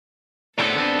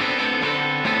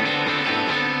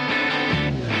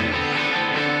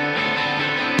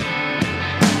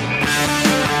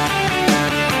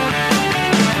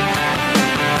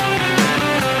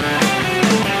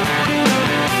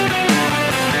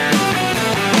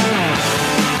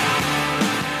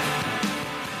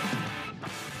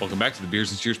back to the Beers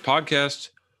and Cheers podcast.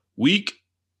 Week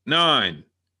 9.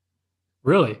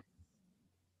 Really?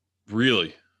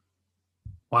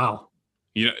 Wow.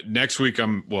 Next week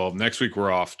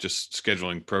we're off, just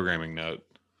scheduling programming note.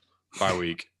 Bye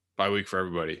week for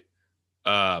everybody.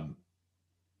 The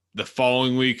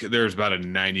following week, there's about a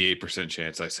 98%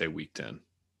 chance I say week 10.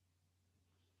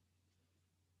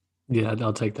 Yeah,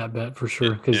 I'll take that bet for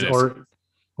sure.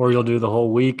 Or you'll do the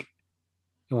whole week.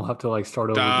 And we'll have to start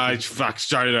over.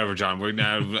 Start it over, John. We're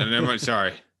now.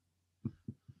 Sorry. A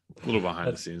little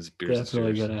behind the scenes. Beers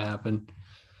definitely going to happen.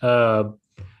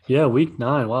 Yeah, week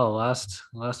 9. Wow,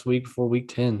 last week before week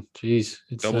 10. Jeez,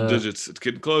 it's double digits. It's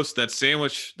getting close. That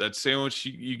sandwich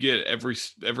you get every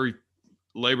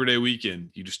Labor Day weekend.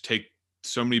 You just take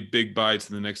so many big bites,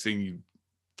 and the next thing you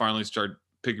finally start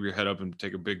picking your head up and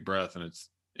take a big breath, and it's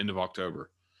end of October.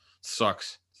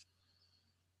 Sucks.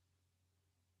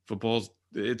 Football's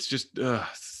it's just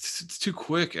it's too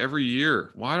quick every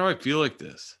year. Why do I feel like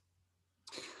this?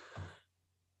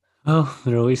 Well,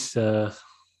 they're at least well,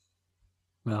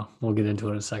 we'll get into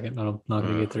it in a second. I'm not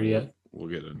going to get there yet. We'll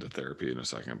get into therapy in a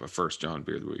second. But first, John,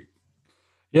 Beer of the Week.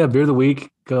 Yeah, Beer of the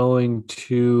Week. Going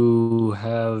to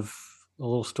have a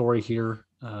little story here.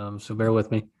 So bear with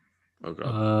me.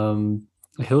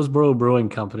 Okay. Hillsboro Brewing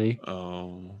Company.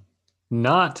 Oh.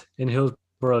 Not in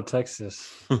Hillsboro,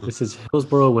 Texas. This is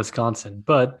Hillsboro, Wisconsin.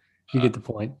 But you get the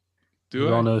point. We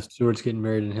all know Stewart's getting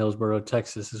married in Hillsboro,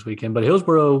 Texas this weekend. But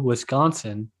Hillsboro,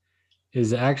 Wisconsin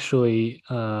is actually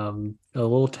a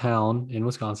little town in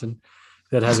Wisconsin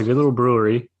that has a good little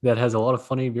brewery that has a lot of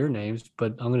funny beer names,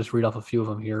 but I'm going to just read off a few of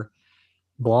them here.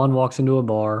 Blonde Walks Into a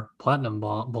Bar, Platinum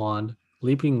Blonde,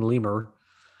 Leaping Lemur,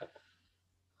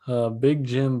 Big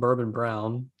Jim Bourbon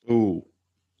Brown. Ooh.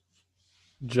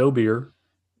 Joe Beer.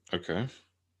 Okay.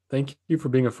 Thank you for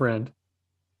being a friend.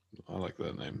 I like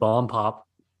that name. Bomb Pop.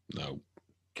 No.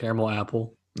 Caramel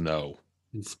Apple. No.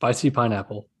 And Spicy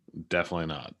Pineapple. Definitely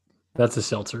not. That's a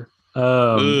seltzer.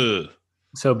 So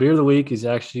Beer of the Week is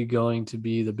actually going to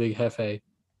be the Big Hefe.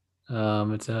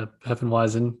 It's a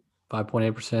Hefeweizen,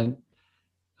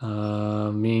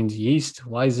 5.8%. Means yeast.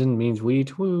 Weizen means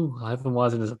wheat. Woo.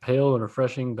 Hefeweizen is a pale and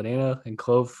refreshing banana and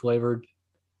clove flavored.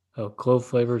 Clove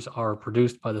flavors are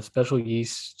produced by the special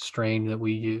yeast strain that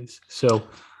we use. So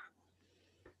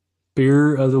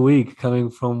Beer of the Week coming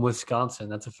from Wisconsin.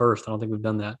 That's a first. I don't think we've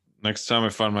done that. Next time I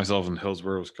find myself in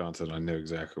Hillsboro, Wisconsin, I know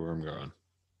exactly where I'm going.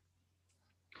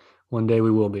 One day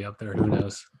we will be up there. Who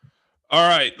knows? All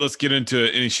right, let's get into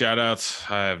it. Any shout-outs?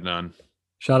 I have none.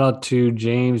 Shout out to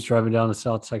James driving down to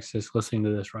South Texas listening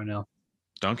to this right now.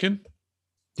 Duncan?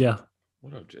 Yeah.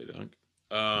 What up, J Dunk?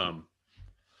 All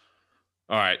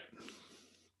right.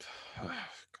 Oh, God.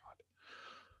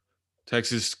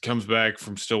 Texas comes back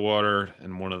from Stillwater,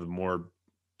 and one of the more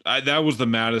that was the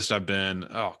maddest I've been.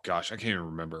 Oh, gosh, I can't even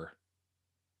remember.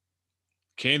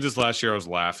 Kansas last year, I was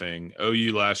laughing.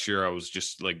 OU last year, I was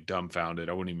just dumbfounded.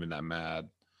 I wasn't even that mad.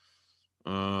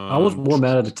 I was more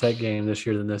mad at the Tech game this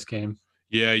year than this game.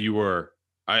 Yeah, you were.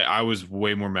 I was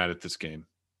way more mad at this game.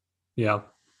 Yeah.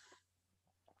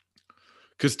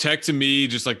 Because Tech, to me,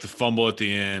 just the fumble at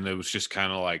the end, it was just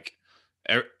kind of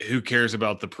who cares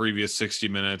about the previous 60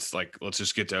 minutes? Let's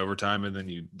just get to overtime, and then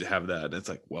you have that.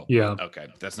 It's yeah. Okay,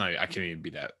 that's not. I can't even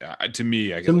be that. To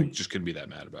me, I just couldn't be that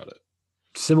mad about it.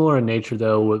 Similar in nature,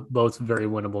 though, with both very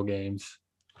winnable games.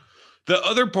 The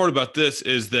other part about this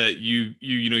is that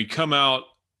you come out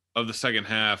of the second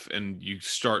half and you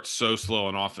start so slow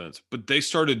on offense, but they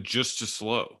started just as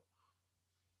slow.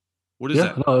 What is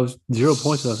that? No, it was 0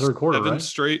 points in the third quarter,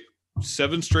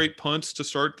 Seven straight punts to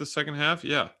start the second half.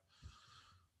 Yeah.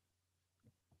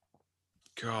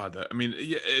 God,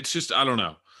 it's just, I don't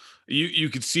know. You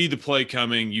could see the play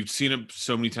coming. You've seen it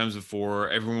so many times before.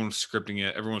 Everyone was scripting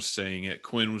it. Everyone was saying it.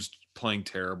 Quinn was playing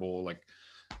terrible.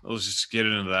 Let's just get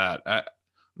into that.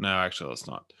 No, actually, let's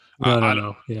not.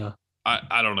 No. Yeah.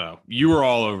 I don't know. You were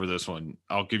all over this one.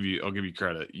 I'll give you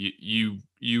credit.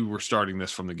 You were starting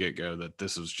this from the get-go that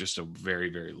this was just a very,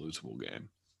 very losable game.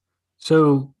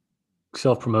 So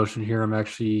self-promotion here. I'm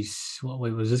actually,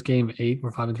 was this game 8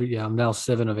 or 5-3? Yeah, I'm now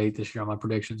 7 of 8 this year on my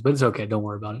predictions, but it's okay. Don't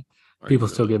worry about it. People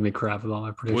still give me crap about my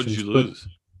predictions. What did you lose?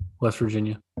 West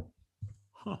Virginia.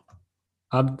 Huh.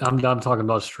 I'm talking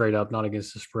about straight up, not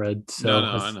against the spread. So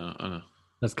no, I know.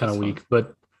 That's kind of weak.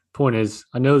 But point is,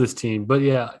 I know this team. But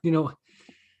yeah,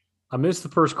 I missed the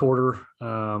first quarter,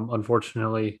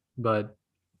 unfortunately. But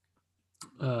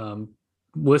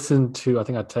listen to, I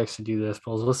think I texted you this, but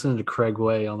I was listening to Craig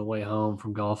Way on the way home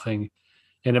from golfing,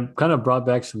 and it kind of brought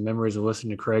back some memories of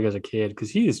listening to Craig as a kid because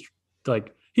he is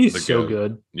he's so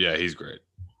good. Yeah, he's great.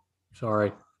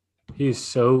 Sorry. He's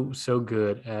so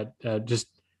good at just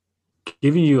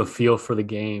giving you a feel for the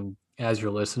game as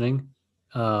you're listening.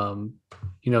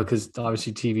 Because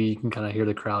obviously TV, you can kind of hear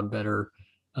the crowd better.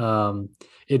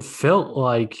 It felt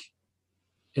like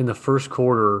in the first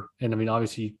quarter, and I mean,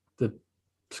 obviously the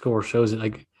score shows it,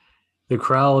 like the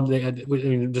crowd,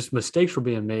 just mistakes were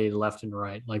being made left and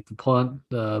right, like the punt,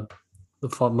 the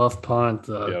muff punt,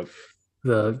 the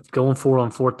going forward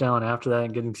on fourth down after that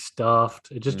and getting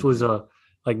stuffed. It just was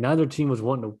like neither team was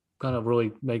wanting to kind of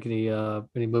really make any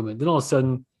movement. Then all of a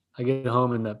sudden, I get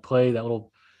home and that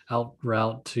little out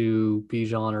route to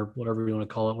Bijan or whatever you want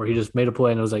to call it, where he just made a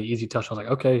play and it was like easy touch. I was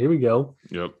like, okay, here we go.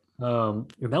 Yep. And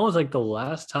that was like the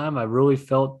last time I really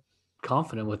felt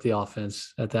confident with the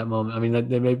offense at that moment. I mean,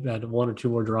 they maybe had one or two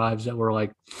more drives that were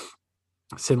like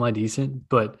semi decent,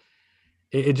 but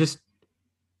it just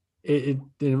I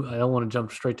don't want to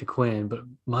jump straight to Quinn, but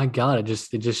my God, it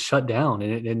just shut down.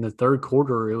 And in the third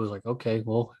quarter, it was like, okay,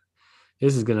 well,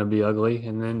 this is going to be ugly.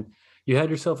 And then you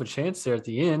had yourself a chance there at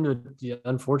the end, but you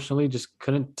unfortunately just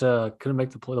couldn't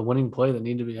make the winning play that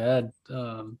needed to be had.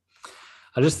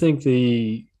 I just think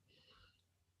the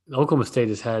Oklahoma State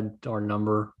has had our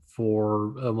number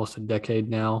for almost a decade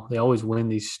now. They always win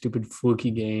these stupid fluky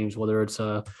games, whether it's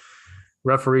a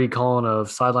referee calling a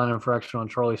sideline infraction on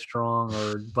Charlie Strong,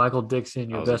 or Michael Dixon,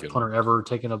 your best punter ever,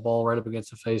 taking a ball right up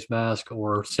against a face mask,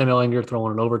 or Samuel Enger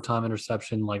throwing an overtime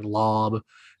interception like lob.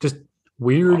 Just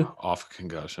weird. Off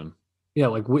concussion. Yeah,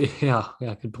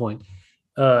 good point.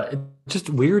 Just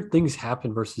weird things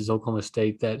happen versus Oklahoma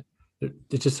State that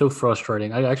it's just so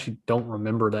frustrating. I actually don't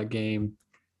remember that game,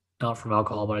 not from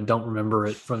alcohol, but I don't remember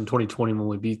it from 2020 when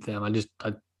we beat them.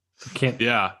 I can't.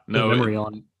 Yeah, no memory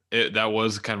on it. That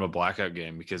was kind of a blackout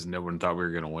game because no one thought we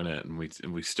were going to win it,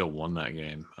 and we still won that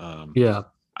game.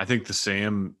 I think the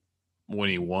Sam, when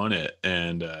he won it,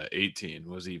 and 18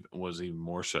 was even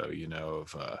more so,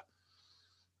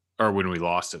 or when we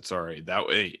lost it. Sorry, that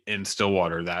way in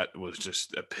Stillwater, that was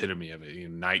just epitome of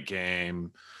it. Night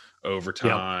game,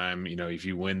 overtime. Yep. If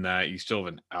you win that, you still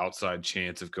have an outside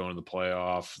chance of going to the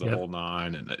playoff, the whole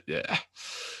nine. And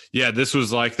yeah, this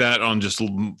was like that on just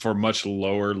for much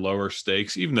lower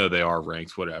stakes, even though they are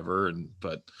ranked, whatever.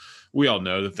 But we all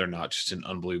know that they're not just an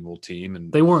unbelievable team,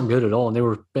 and they weren't good at all, and they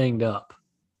were banged up.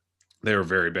 They were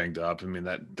very banged up. I mean,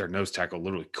 that their nose tackle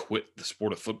literally quit the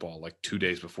sport of football like 2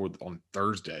 days before on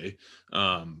Thursday.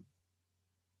 And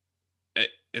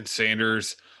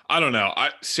Sanders, I don't know.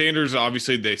 Sanders,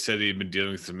 obviously, they said he had been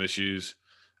dealing with some issues.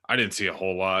 I didn't see a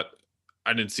whole lot.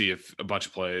 I didn't see a bunch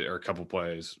of plays or a couple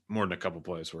plays, more than a couple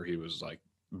plays where he was like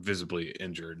visibly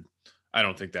injured. I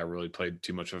don't think that really played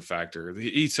too much of a factor.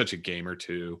 He's such a gamer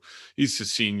too. He's a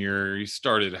senior. He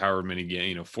started however many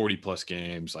games, 40 plus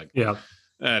games. Like, yeah,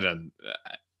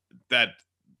 that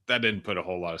didn't put a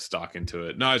whole lot of stock into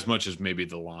it. Not as much as maybe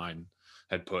the line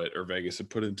had put or Vegas had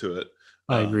put into it.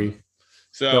 I agree.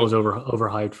 So that was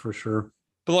overhyped for sure.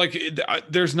 But like,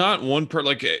 there's not one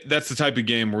that's the type of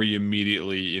game where you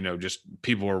immediately, just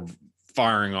people are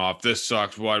firing off. This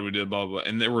sucks. Why did we do blah, blah, blah.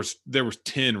 And there was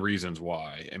 10 reasons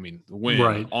why. I mean,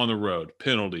 win on the road,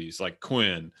 penalties, like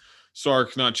Quinn,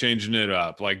 Sark not changing it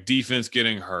up, like defense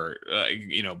getting hurt.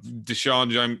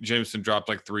 Deshaun Jameson dropped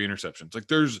like 3 interceptions. Like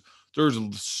there's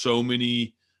so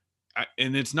many.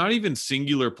 And it's not even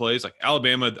singular plays. Like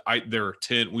Alabama, there are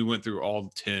 10. We went through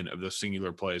all 10 of those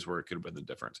singular plays where it could have been the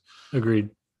difference. Agreed.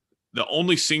 The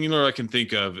only singular I can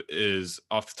think of is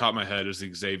off the top of my head is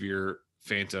the Xavier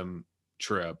Phantom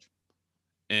trip.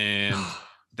 And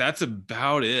that's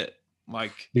about it.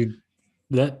 Like, dude,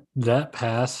 that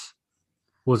pass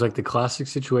was like the classic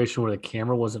situation where the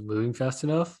camera wasn't moving fast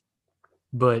enough,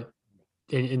 but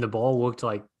in the ball looked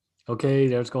like, okay,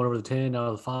 there's going over the 10, out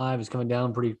of the 5. It's coming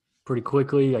down pretty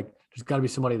quickly. Like there's got to be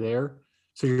somebody there.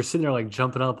 So you're sitting there like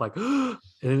jumping up, like, and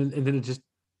then it just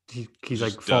he's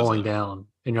like falling down,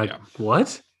 and you're like,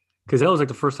 what? Because that was like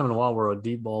the first time in a while where a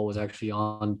deep ball was actually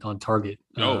on target.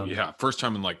 First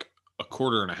time in like a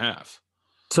quarter and a half.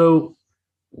 So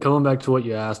going back to what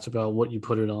you asked about what you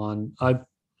put it on, I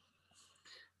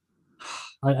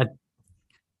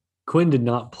Quinn did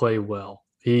not play well.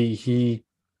 He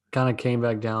kind of came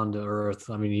back down to earth.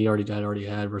 I mean, he already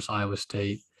had versus Iowa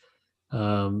State.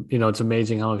 It's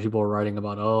amazing how many people are writing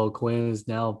about, Quinn is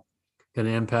now going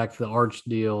to impact the Arch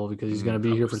deal because he's going to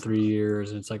be here for 3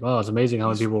 years. And it's like, it's amazing how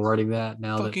many people are writing that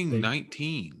now. Fucking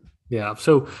 19. Yeah.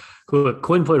 So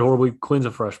Quinn played horribly. Quinn's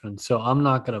a freshman, so I'm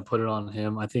not going to put it on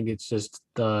him. I think it's just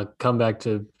the come back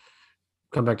to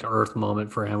earth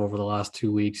moment for him over the last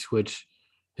 2 weeks, which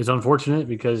is unfortunate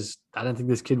because I didn't think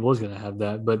this kid was going to have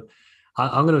that. But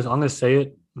I'm gonna say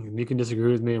it. You can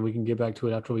disagree with me, and we can get back to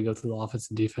it after we go through the offense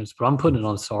and defense. But I'm putting it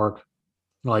on Sark.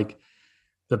 Like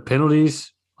the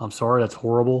penalties, I'm sorry, that's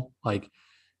horrible. Like,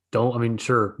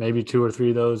 sure, maybe 2 or 3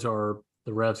 of those are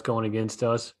the refs going against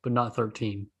us, but not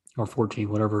 13 or 14,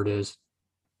 whatever it is.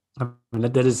 I mean,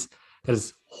 that is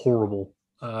horrible.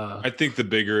 I think the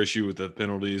bigger issue with the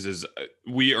penalties is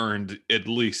we earned at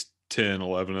least 10,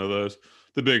 11 of those.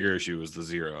 The bigger issue is the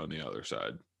 0 on the other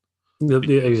side.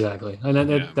 Exactly, and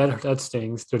that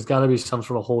stings. There's got to be some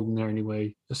sort of hold in there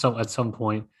anyway, at some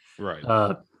point. Right.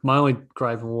 My only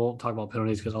gripe, and we won't talk about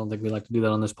penalties because I don't think we like to do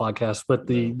that on this podcast. But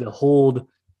the hold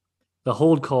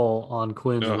call on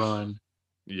Quinn's run,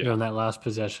 in that last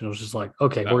possession, it was just like,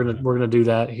 okay, we're gonna do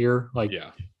that here. Like,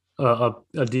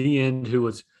 a D end who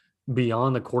was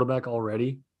beyond the quarterback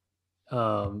already,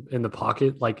 in the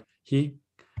pocket. Like,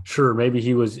 maybe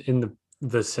he was in the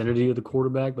vicinity of the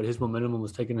quarterback, but his momentum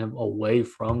was taking him away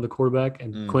from the quarterback,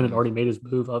 and Quinn had already made his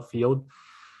move upfield.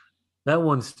 That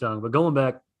one stung. But going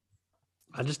back,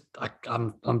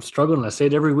 I'm struggling. I say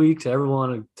it every week to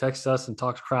everyone who texts us and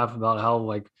talks crap about how,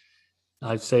 like,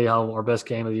 I say how our best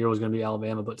game of the year was going to be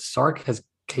Alabama, but Sark has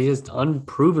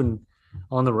unproven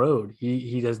on the road.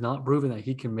 He has not proven that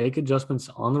he can make adjustments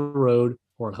on the road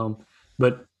or at home,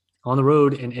 but on the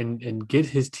road and get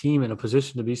his team in a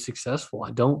position to be successful.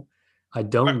 I don't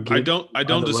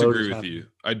disagree with you.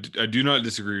 I do not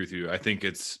disagree with you. I think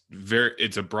it's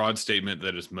a broad statement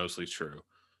that is mostly true.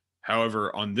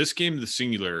 However, on this game, the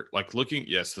singular, like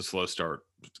the slow start,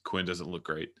 Quinn doesn't look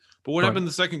great. But what happened in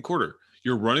the second quarter?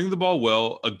 You're running the ball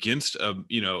well against a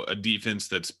defense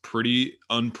that's pretty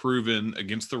unproven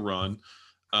against the run.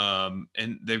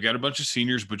 And they've got a bunch of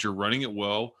seniors, but you're running it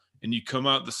well. And you come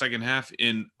out the second half,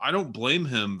 and I don't blame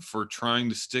him for trying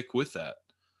to stick with that.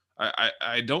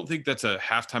 I don't think that's a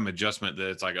halftime adjustment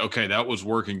that it's like, okay, that was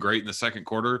working great in the second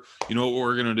quarter. You know what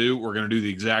we're going to do? We're going to do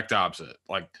the exact opposite.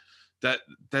 Like,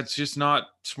 that's just not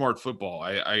smart football.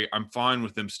 I'm fine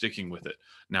with them sticking with it.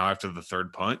 Now, after the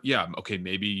third punt, okay,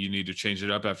 maybe you need to change it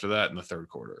up after that in the third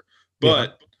quarter.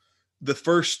 But the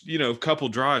first, couple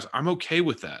drives, I'm okay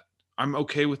with that. I'm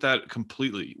okay with that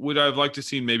completely. Would I have liked to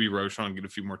see maybe Roschon get a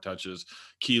few more touches?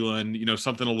 Keelan,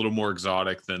 something a little more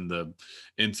exotic than the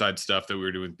inside stuff that we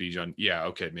were doing with Bijan. Yeah,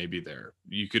 okay, maybe there.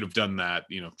 You could have done that,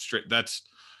 straight. That's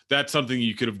something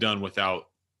you could have done without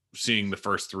seeing the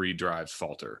first 3 drives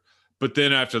falter. But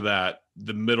then after that,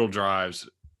 the middle drives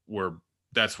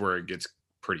that's where it gets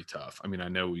pretty tough. I mean, I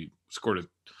know we scored a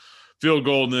field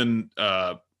goal and then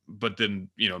but then,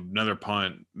 another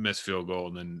punt, missed field goal,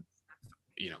 and then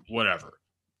whatever,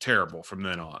 terrible from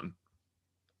then on.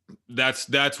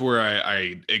 That's where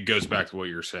it goes back to what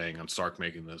you're saying on Sark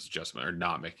making those adjustments or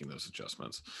not making those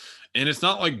adjustments. And it's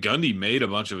not like Gundy made a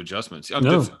bunch of adjustments.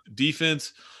 No.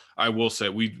 Defense, I will say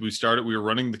we were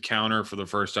running the counter for the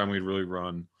first time we'd really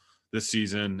run this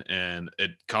season, and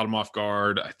it caught him off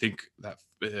guard. I think that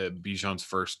Bijan's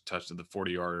first touch to the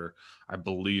 40-yarder, I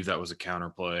believe that was a counter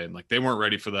play, and like they weren't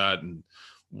ready for that. And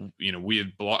we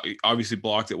had obviously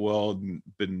blocked it well and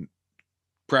been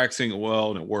practicing it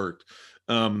well, and it worked.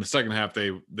 In the second half,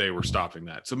 they were stopping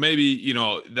that. So maybe,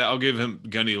 that I'll give him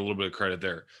Gundy a little bit of credit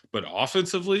there. But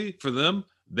offensively for them,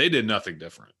 they did nothing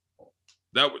different.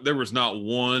 There was not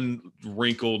one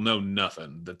wrinkle, no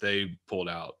nothing that they pulled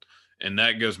out. And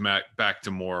that goes back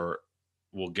to more.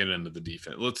 We'll get into the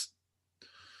defense.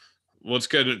 Let's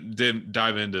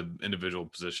dive into individual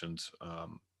positions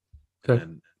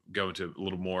and go into a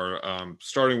little more.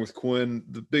 Starting with Quinn,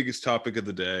 the biggest topic of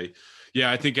the day.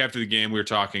 Yeah, I think after the game we were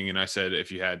talking, and I said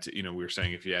if you had to, we were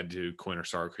saying if you had to Quinn or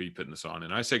Sark, who are you putting this on?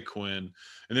 And I said Quinn.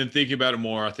 And then thinking about it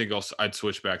more, I think I'd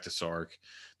switch back to Sark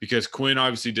because Quinn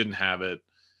obviously didn't have it.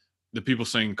 The people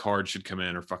saying Card should come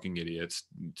in are fucking idiots.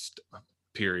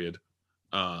 Period.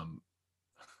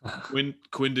 Quinn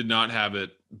did not have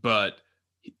it, but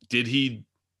did he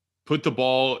put the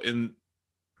ball in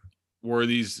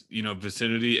Worthy's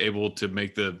vicinity, able to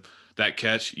make that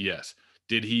catch? Yes.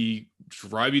 Did he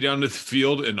drive you down to the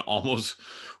field and almost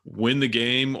win the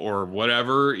game or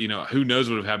whatever? Who knows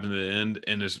what would have happened at the end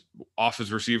and is off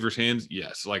his receiver's hands?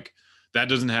 Yes. Like that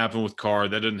doesn't happen with Carr.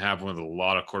 That doesn't happen with a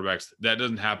lot of quarterbacks. That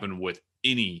doesn't happen with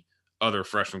any other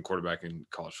freshman quarterback in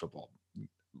college football.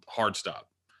 Hard stop.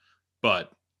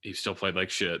 But he still played like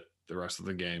shit the rest of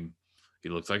the game. He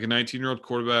looked like a 19-year-old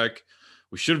quarterback.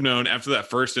 We should have known after that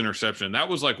first interception. That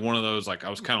was like one of those, like I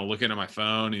was kind of looking at my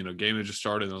phone, game had just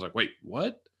started. And I was like, wait,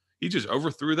 what? He just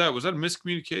overthrew that? Was that a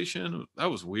miscommunication? That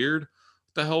was weird. What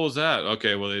the hell was that?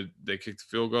 Okay, well, they kicked the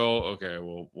field goal. Okay,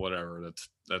 well, whatever.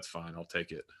 That's fine. I'll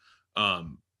take it.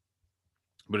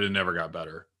 But it never got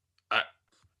better.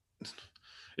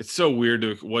 It's so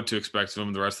weird what to expect from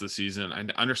him the rest of the season. I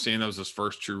understand that was his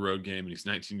first true road game, and he's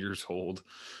 19 years old.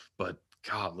 But,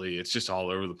 golly, it's just all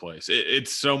over the place.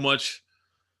 It's so much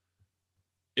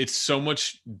it's so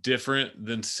much different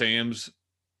than Sam's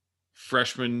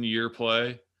freshman year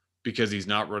play because he's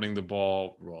not running the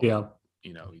ball. Well, yeah,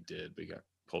 he did, but he got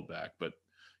pulled back. But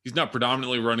he's not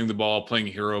predominantly running the ball, playing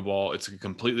hero ball. It's a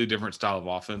completely different style of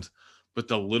offense. But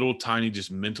the little tiny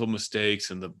just mental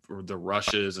mistakes and the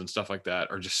rushes and stuff like that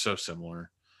are just so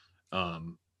similar. I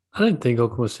didn't think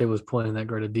Oklahoma State was playing that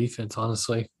great a defense,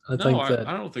 honestly. I No, think that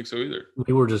I don't think so either.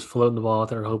 we were just floating the ball out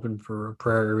there, hoping for a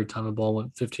prayer every time the ball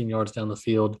went 15 yards down the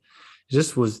field. It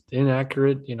just was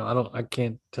inaccurate. I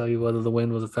can't tell you whether the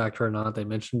wind was a factor or not. They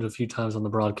mentioned it a few times on the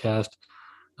broadcast,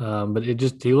 but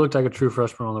he looked like a true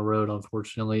freshman on the road,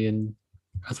 unfortunately, and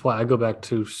that's why I go back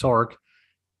to Sark.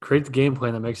 Create the game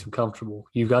plan that makes him comfortable.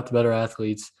 You've got the better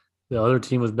athletes. The other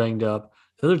team was banged up.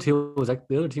 The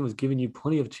other team was giving you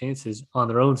plenty of chances on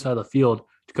their own side of the field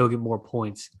to go get more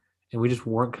points, and we just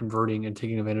weren't converting and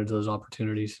taking advantage of those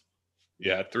opportunities.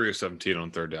 Yeah, 3 of 17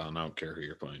 on third down. I don't care who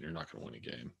you're playing. You're not going to win a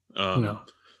game. No.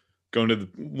 Going to the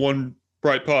one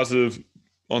bright positive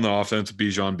on the offense,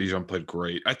 Bijan played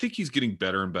great. I think he's getting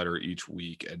better and better each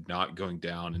week at not going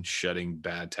down and shedding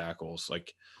bad tackles.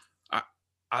 Like,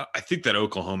 I think that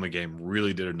Oklahoma game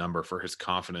really did a number for his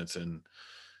confidence. And,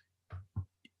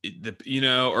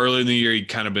 early in the year, he'd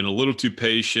kind of been a little too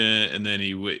patient. And then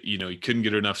he couldn't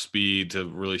get enough speed to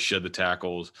really shed the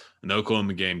tackles. And the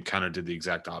Oklahoma game kind of did the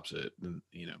exact opposite. And,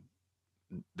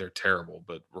 they're terrible.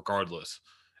 But regardless,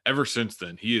 ever since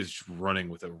then, he is running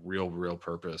with a real, real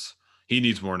purpose. He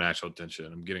needs more national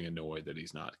attention. I'm getting annoyed that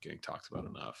he's not getting talked about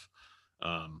enough.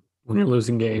 When you're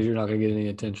losing games, you're not going to get any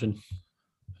attention.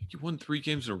 You won 3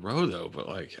 games in a row, though.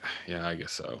 But yeah, I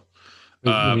guess so.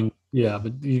 I mean, yeah,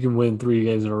 but you can win 3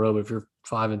 games in a row. But if you're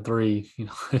 5-3,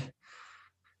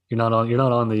 you're not on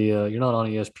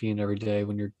ESPN every day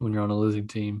when you're on a losing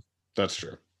team. That's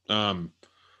true.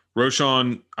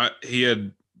 Roschon, he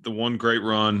had the one great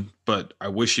run, but I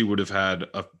wish he would have had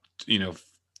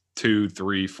 2,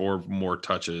 3, 4 more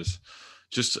touches.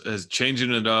 Just as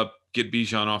changing it up, get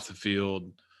Bijan off the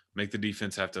field, make the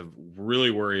defense have to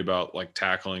really worry about like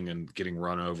tackling and getting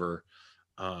run over.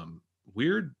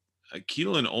 Weird.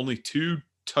 Keelan only 2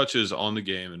 touches on the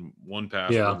game and 1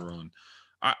 pass, 1 run.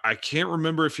 I can't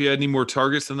remember if he had any more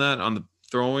targets than that on the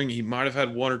throwing. He might have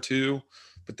had 1 or 2,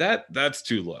 but that's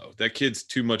too low. That kid's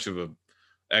too much of a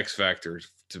X factor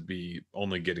to be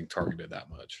only getting targeted that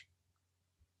much.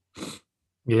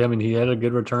 Yeah, I mean, he had a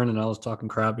good return, and I was talking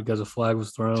crap because a flag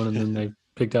was thrown, and then they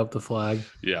picked up the flag.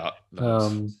 Yeah.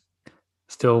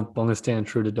 Still, I'm going to stand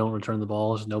true to don't return the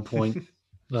ball. There's no point.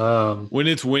 When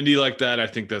it's windy like that, I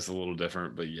think that's a little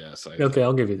different. But yes, okay,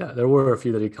 I'll give you that. There were a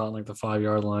few that he caught like the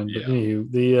 5-yard line. But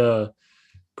anywho, the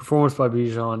performance by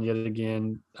Bijan yet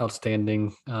again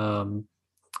outstanding.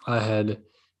 I had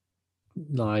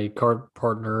my cart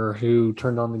partner who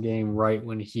turned on the game right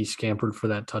when he scampered for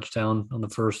that touchdown on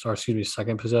the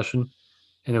second possession.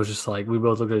 And it was just like, we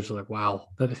both looked at each other like, wow,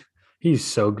 he's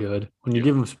so good. When you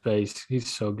give him space, he's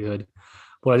so good.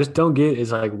 What I just don't get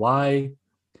is like why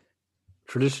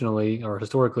traditionally or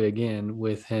historically again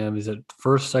with him is that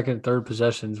first, second, third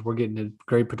possessions, we're getting a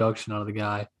great production out of the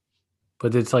guy.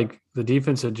 But it's like the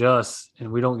defense adjusts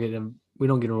and we don't get him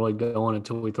really going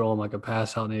until we throw him like a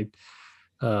pass out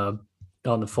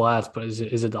on the flats. But is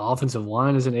it the offensive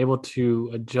line isn't able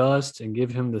to adjust and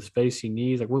give him the space he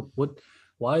needs? Like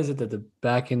why is it that the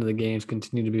back end of the games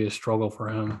continue to be a struggle for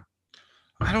him?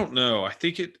 I don't know. I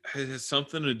think it has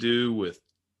something to do with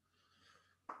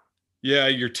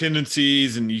your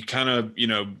tendencies, and you kind of,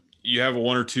 you have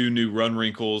 1 or 2 new run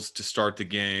wrinkles to start the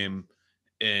game.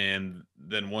 And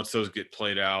then once those get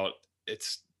played out,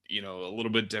 it's, a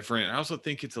little bit different. I also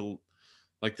think it's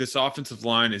like this offensive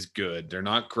line is good. They're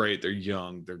not great. They're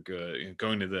young. They're good.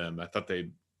 Going to them, I thought they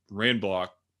ran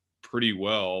block pretty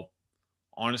well.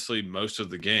 Honestly, most of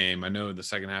the game. I know in the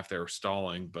second half they were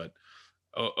stalling, but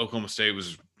Oklahoma State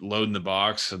was loading the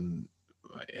box, and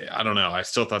I don't know. I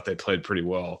still thought they played pretty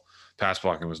well. Pass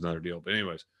blocking was another deal. But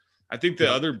anyways, I think the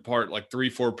other part, like 3,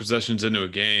 4 possessions into a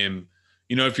game,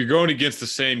 if you're going against the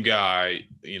same guy,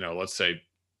 let's say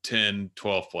 10,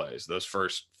 12 plays, those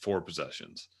first 4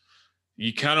 possessions,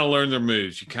 you kind of learn their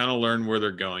moves. You kind of learn where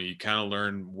they're going. You kind of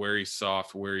learn where he's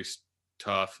soft, where he's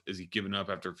tough. Is he giving up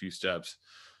after a few steps?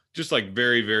 Just like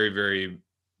very, very, very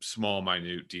small,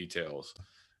 minute details.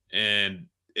 And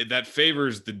that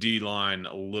favors the D line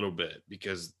a little bit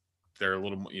because they're a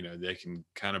little, they can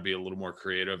kind of be a little more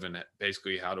creative in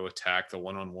basically how to attack the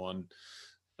one-on-one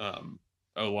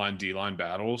O-line, D-line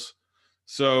battles.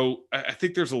 So I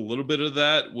think there's a little bit of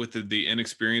that with the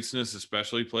inexperiencedness,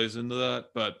 especially plays into that.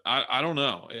 But I don't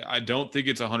know. I don't think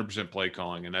it's 100% play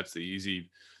calling, and that's the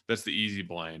easy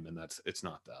blame, and it's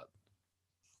not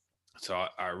that. So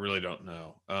I really don't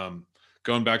know.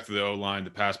 Going back to the O-line,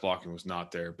 the pass blocking was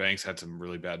not there. Banks had some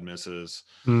really bad misses.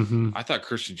 Mm-hmm. I thought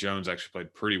Christian Jones actually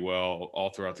played pretty well all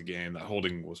throughout the game. That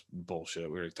holding was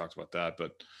bullshit. We already talked about that.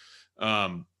 But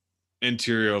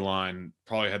interior line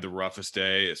probably had the roughest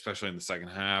day, especially in the second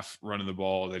half, running the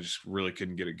ball. They just really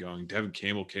couldn't get it going. Devin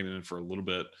Campbell came in for a little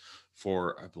bit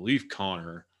for, I believe,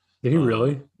 Connor. Did he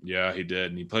really? Yeah, he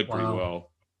did. And he played pretty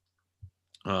well.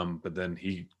 But then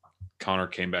Connor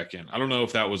came back in. I don't know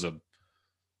if that was a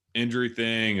injury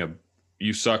thing, a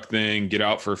you suck thing, get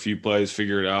out for a few plays,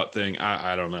 figure it out thing.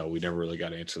 I don't know. We never really got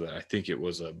to answer that. I think it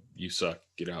was a you suck,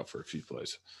 get out for a few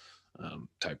plays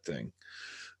type thing.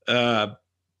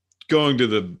 Going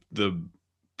to the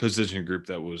position group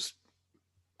that was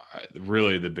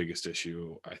really the biggest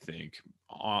issue, I think,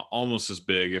 almost as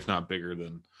big, if not bigger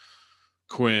than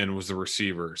Quinn, was the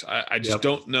receivers. I just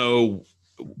don't know.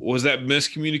 Was that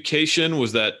miscommunication?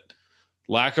 Was that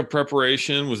lack of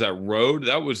preparation? Was that road?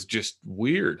 That was just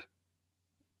weird.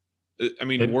 I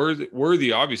mean,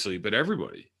 worthy, obviously, but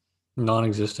everybody.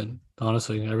 Non-existent.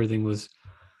 Honestly, everything was.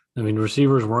 I mean,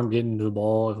 receivers weren't getting to the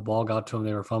ball. If the ball got to them,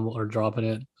 they were fumbling or dropping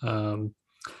it.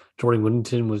 Jordan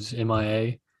Whittington was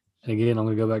MIA. And again, I'm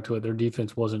going to go back to it. Their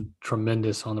defense wasn't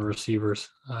tremendous on the receivers.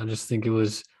 I just think it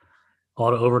was a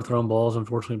lot of overthrown balls,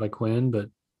 unfortunately, by Quinn, but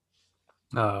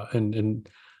and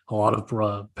a lot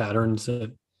of patterns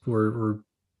that were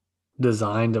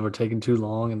designed that were taking too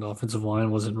long, and the offensive line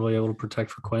wasn't really able to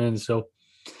protect for Quinn. So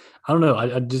I don't know.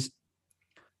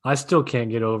 I still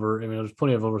can't get over. I mean, there's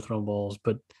plenty of overthrown balls,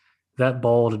 but that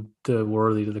ball to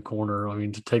Worthy to the corner, I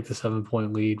mean, to take the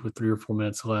 7-point lead with 3 or 4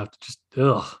 minutes left, just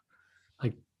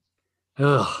I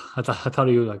thought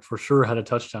he like for sure had a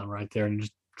touchdown right there, and he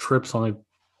just trips on the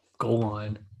goal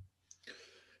line.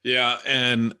 Yeah,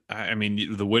 and I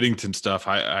mean the Whittington stuff.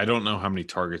 I don't know how many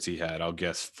targets he had. I'll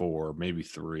guess 4, maybe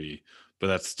 3, but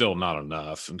that's still not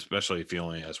enough, and especially if he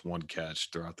only has 1 catch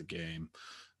throughout the game.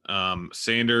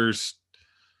 Sanders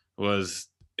was.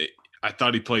 I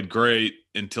thought he played great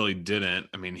until he didn't.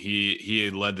 I mean, he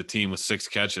led the team with 6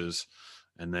 catches,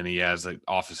 and then he has like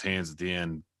off his hands at the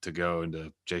end to go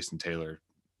into Jason Taylor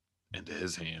into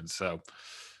his hands. So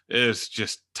it's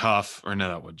just tough. Or no,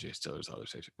 that was Jason Taylor's other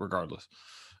safety. Regardless.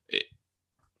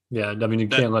 Yeah, I mean, you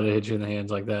can't let it hit you in the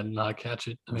hands like that and not catch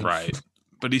it. I mean, right.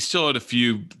 But he still had a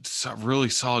few really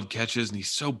solid catches, and he's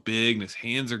so big, and his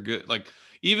hands are good. Like,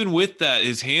 even with that,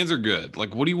 his hands are good.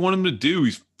 Like, what do you want him to do?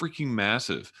 He's freaking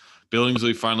massive.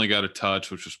 Billingsley finally got a touch,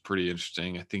 which was pretty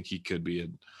interesting. I think he could be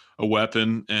a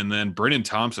weapon. And then Brennan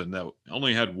Thompson, that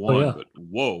only had 1, but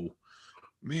whoa.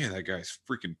 Man, that guy's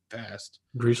freaking fast.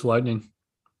 Grease lightning.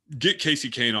 Get Casey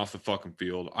Kane off the fucking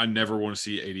field. I never want to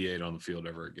see 88 on the field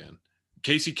ever again.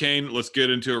 Casey Kane, let's get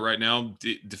into it right now.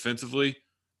 Defensively,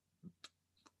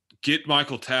 get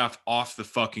Michael Taft off the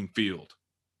fucking field.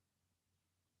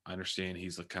 I understand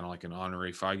he's kind of like an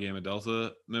honorary Phi Gamma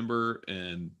Delta member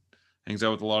and hangs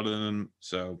out with a lot of them.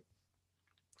 So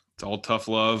it's all tough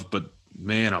love. But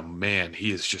man, oh man,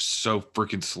 he is just so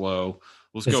freaking slow.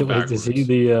 Let's go backwards. Is he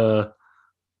the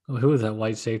who was that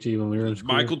white safety when we were in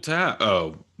school? Michael Taft.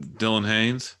 Oh, Dylan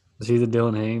Haynes. Is he the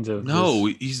Dylan Haynes of No,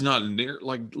 he's not near.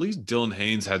 Like, at least Dylan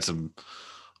Haynes had some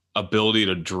ability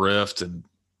to drift and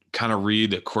kind of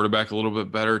read the quarterback a little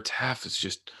bit better. Taft is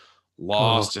just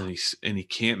lost, and he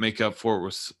can't make up for it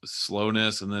with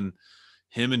slowness. And then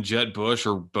him and Jet Bush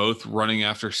are both running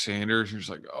after Sanders. You're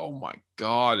just like, oh my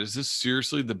God, is this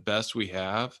seriously the best we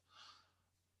have?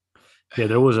 Yeah,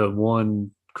 there was a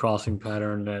one crossing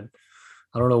pattern that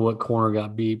I don't know what corner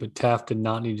got beat, but Taft did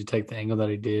not need to take the angle that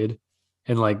he did.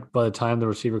 And like by the time the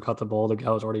receiver caught the ball, the guy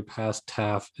was already past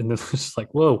Taft. And it was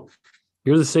like, whoa,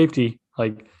 you're the safety.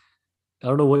 Like, I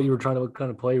don't know what kind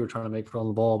of play you were trying to make for on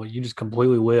the ball, but you just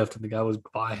completely whiffed and the guy was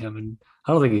by him. And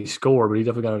I don't think he scored, but he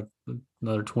definitely got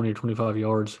another 20 or 25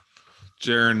 yards.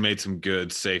 Jaron made some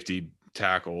good safety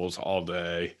tackles all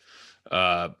day.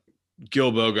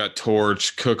 Gilbo got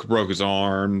torched. Cook broke his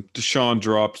arm. Deshaun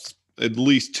dropped at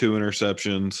least 2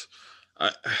 interceptions.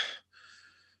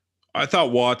 I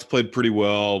thought Watts played pretty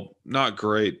well. Not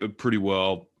great, but pretty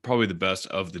well. Probably the best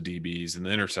of the DBs, and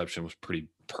the interception was pretty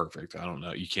perfect. I don't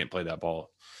know. You can't play that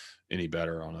ball any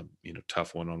better on a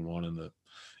tough one-on-one in the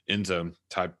end zone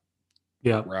type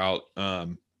route. I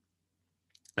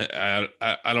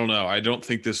don't know. I don't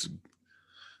think this.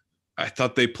 I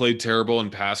thought they played terrible in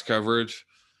pass coverage,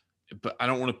 but I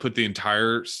don't want to put the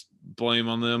entire blame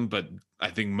on them. But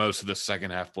I think most of the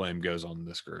second half blame goes on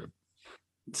this group.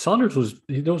 Saunders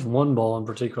there was one ball in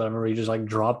particular. I remember he just like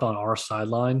dropped on our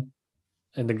sideline,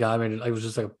 and the guy made it. It was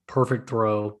just like a perfect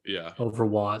throw over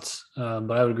Watts.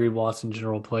 But I would agree, Watts in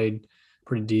general played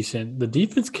pretty decent. The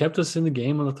defense kept us in the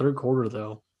game in the third quarter,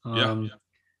 though. Yeah.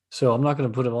 So I'm not going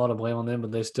to put a lot of blame on them,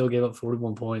 but they still gave up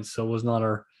 41 points. So it was not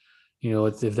our,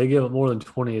 if they give up more than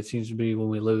 20, it seems to be when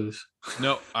we lose.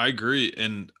 No, I agree.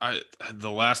 And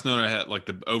the last note I had, like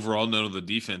the overall note of the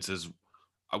defense is,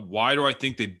 why do I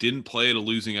think they didn't play at a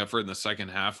losing effort in the second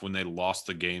half when they lost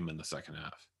the game in the second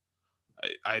half?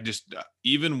 I just,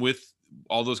 even with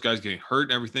all those guys getting hurt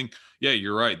and everything, yeah,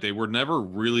 you're right. They were never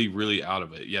really, really out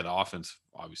of it. Yeah, the offense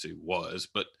obviously was,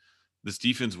 but this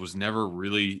defense was never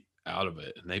really out of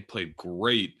it. And they played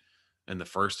great in the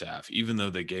first half, even though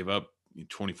they gave up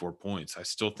 24 points. I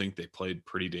still think they played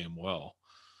pretty damn well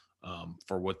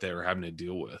for what they were having to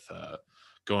deal with.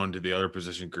 Going to the other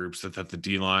position groups, that the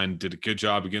D line did a good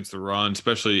job against the run,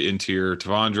 especially interior.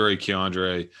 Tavondre,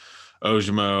 Keandre,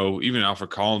 Ojimo, even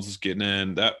Alfred Collins was getting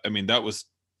in. That was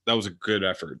a good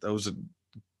effort. That was a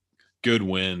good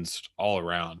wins all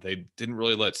around. They didn't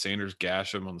really let Sanders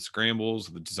gash them on the scrambles.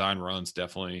 The design runs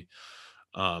definitely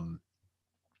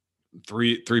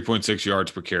 3.6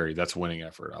 yards per carry. That's a winning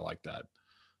effort. I like that.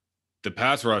 The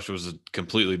pass rush was a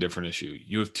completely different issue.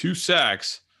 You have 2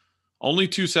 sacks. Only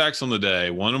 2 sacks on the day.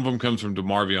 One of them comes from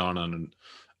DeMarvion on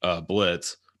a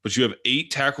blitz, but you have 8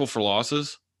 tackle for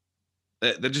losses.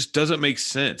 That just doesn't make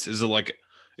sense. Is a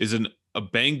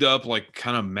banged up, like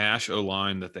kind of mash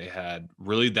O-line that they had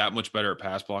really that much better at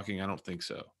pass blocking? I don't think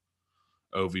so.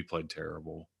 Ovi played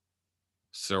terrible.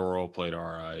 Cyril played all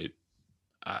right.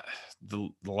 The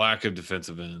lack of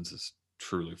defensive ends is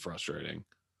truly frustrating.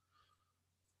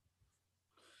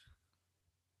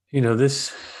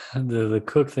 The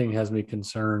Cook thing has me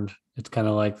concerned. It's kind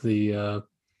of like the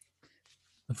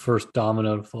first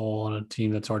domino to fall on a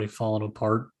team that's already fallen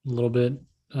apart a little bit.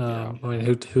 I mean,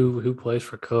 who plays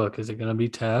for Cook? Is it going to be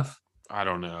Taff? I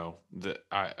don't know.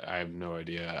 I have no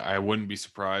idea. I wouldn't be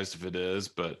surprised if it is,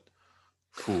 but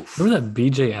remember that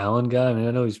BJ Allen guy? I mean,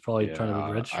 I know he's probably trying to be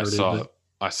redshirted.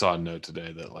 I saw a note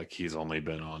today that like he's only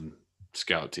been on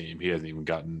scout team. He hasn't even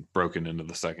gotten broken into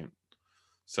the second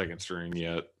string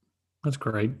yet. That's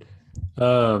great.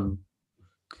 I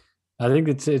think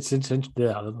it's interesting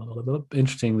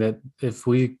that if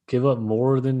we give up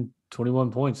more than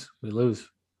 21 points, we lose.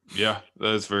 Yeah,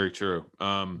 that is very true.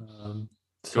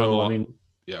 So I mean,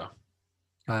 yeah,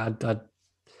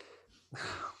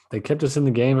 they kept us in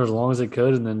the game as long as they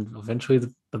could, and then eventually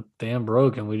the dam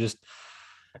broke, and they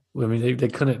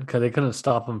couldn't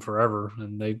stop them forever,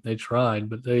 and they tried,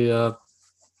 but they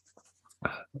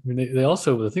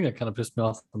also, the thing that kind of pissed me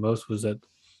off the most was that,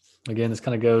 again, this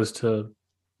kind of goes to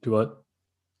what?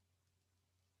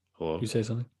 Hello? You say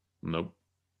something? Nope.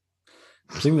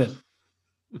 The thing that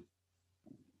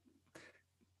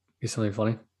is something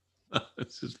funny.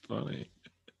 This is funny.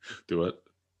 Do it.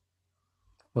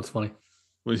 What's funny?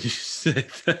 When you say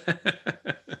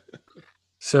that.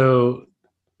 So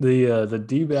the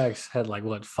D-backs had like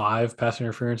what, 5 pass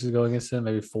interferences going against them,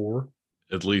 maybe 4.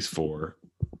 At least 4.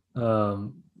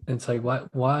 It's like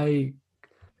why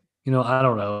I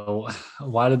don't know.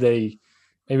 Why did they,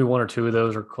 maybe 1 or 2 of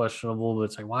those are questionable, but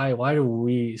it's like why are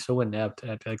we so inept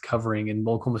at covering, and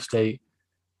Oklahoma State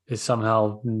is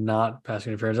somehow not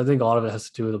passing interference? I think a lot of it has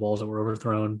to do with the balls that were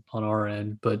overthrown on our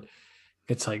end, but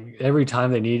it's like every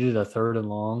time they needed a 3rd and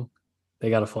long, they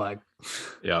got a flag.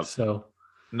 Yeah. So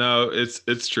no,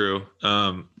 it's true.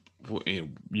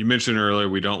 You mentioned earlier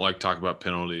we don't like talk about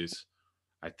penalties.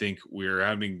 I think we're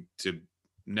having to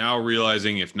now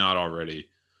realizing, if not already,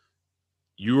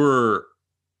 you're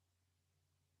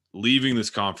leaving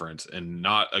this conference in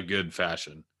not a good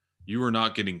fashion. You are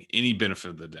not getting any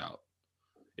benefit of the doubt.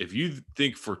 If you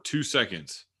think for 2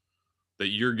 seconds that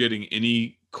you're getting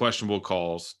any questionable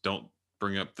calls, don't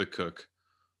bring up the Cook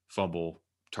fumble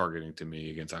targeting to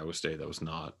me against Iowa State. That was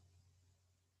not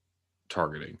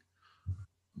targeting.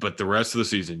 But the rest of the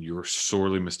season, you were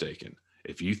sorely mistaken.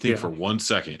 If you think for 1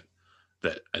 second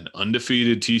that an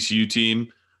undefeated TCU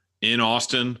team in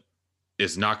Austin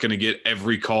is not going to get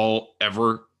every call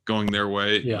ever going their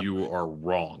way, you are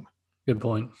wrong. Good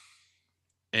point.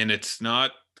 And it's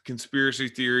not conspiracy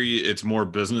theory. It's more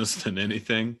business than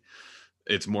anything.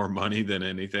 It's more money than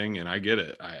anything. And I get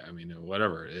it. I mean,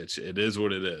 whatever. It is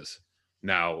what it is.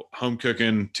 Now, home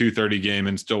cooking, 2:30 game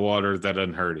in Stillwater, that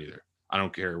doesn't hurt either. I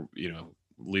don't care,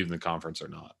 leaving the conference or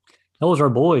not. That was our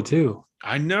boy too.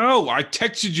 I know. I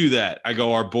texted you that. I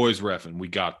go, our boy's reffing. We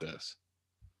got this.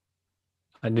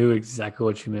 I knew exactly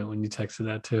what you meant when you texted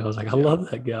that too. I was like, I love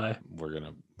that guy. We're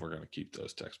gonna keep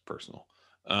those texts personal.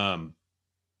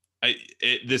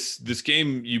 This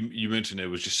game you mentioned, it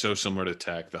was just so similar to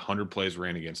Tech. The 100 plays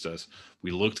ran against us. We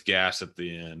looked gassed at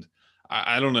the end.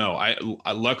 I don't know.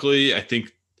 I luckily I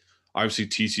think Obviously,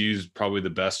 TCU is probably the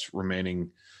best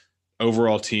remaining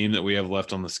overall team that we have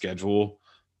left on the schedule.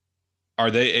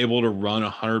 Are they able to run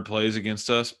 100 plays against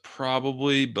us?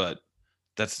 Probably, but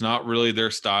that's not really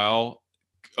their style.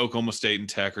 Oklahoma State and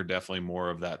Tech are definitely more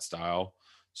of that style.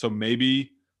 So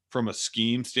maybe from a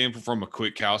scheme standpoint, from a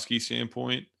Kwiatkowski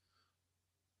standpoint,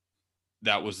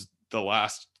 that was the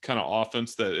last kind of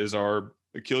offense that is our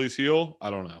Achilles heel. I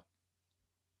don't know.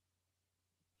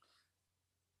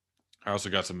 I also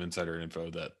got some insider info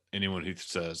that anyone who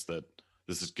says that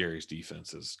this is Gary's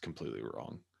defense is completely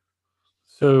wrong.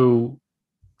 So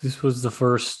this was the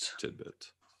first tidbit,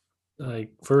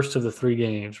 first of the 3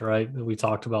 games, right, that we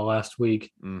talked about last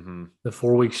week. Mm-hmm. The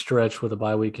 4-week stretch with a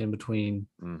bye week in between.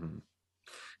 Mm-hmm.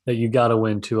 That you got to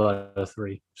win 2 out of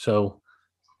 3. So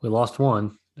we lost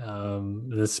 1.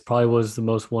 This probably was the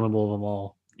most winnable of them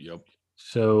all. Yep.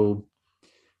 So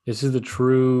this is the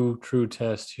true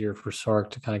test here for Sark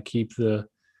to kind of keep the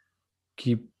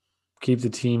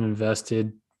team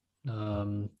invested.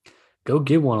 Go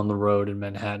get one on the road in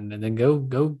Manhattan, and then go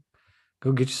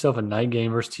get yourself a night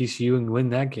game versus TCU and win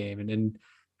that game, and then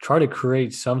try to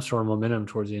create some sort of momentum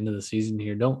towards the end of the season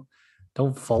here.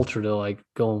 Don't falter to like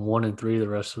going 1-3 the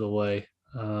rest of the way.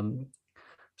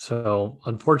 So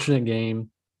unfortunate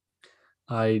game.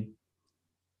 I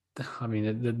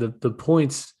mean the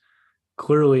points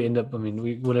clearly end up. I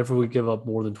mean, whenever we give up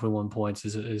more than 21 points,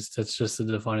 is that's just the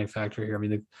defining factor here. I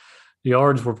mean, the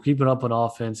yards we're keeping up on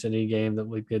offense in any game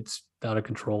that gets out of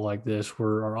control like this,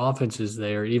 where our offense is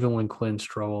there, even when Quinn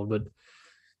struggled. But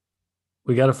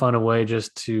we got to find a way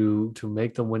just to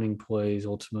make the winning plays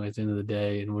ultimately at the end of the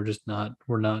day, and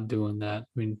we're not doing that. I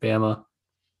mean, Bama,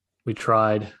 we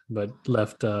tried but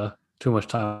left too much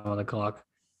time on the clock.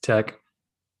 Tech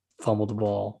fumbled the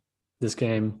ball. This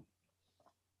game,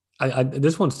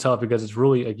 this one's tough because it's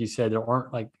really, like you said, there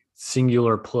aren't like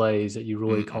singular plays that you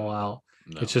really call out.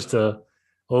 No, it's just a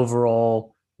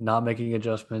overall not making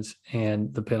adjustments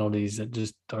and the penalties that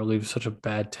just leave such a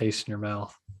bad taste in your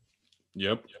mouth.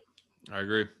 Yep. I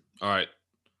agree. All right.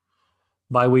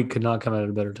 Bye week could not come at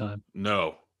a better time.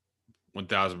 No,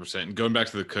 1,000%. And going back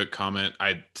to the Cook comment,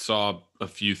 I saw a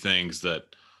few things that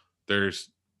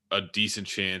there's a decent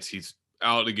chance he's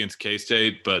out against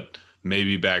K-State, but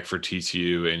maybe back for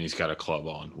TCU, and he's got a club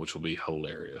on, which will be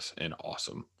hilarious and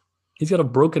awesome. He's got a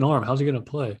broken arm. How's he going to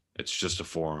play? It's just a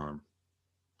forearm.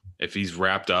 If he's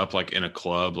wrapped up like in a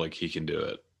club, like he can do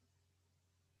it.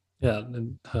 Yeah.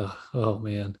 Oh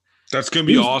man. That's going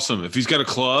to be awesome. If he's got a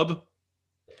club.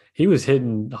 He was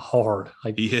hitting hard.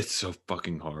 Like he hits so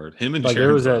fucking hard. Him and like Sharon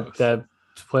there was both. that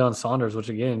play on Saunders, which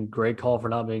again, great call for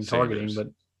not being targeting, but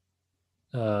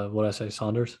what did I say,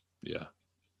 Saunders? Yeah.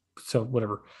 So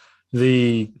whatever. How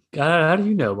do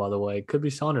you know, by the way? It could be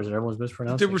Saunders and everyone's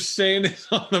mispronouncing. They were saying it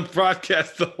on the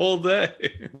broadcast the whole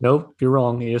day. Nope, you're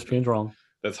wrong. ESPN's wrong.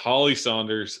 That's Holly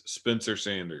Saunders, Spencer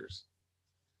Sanders.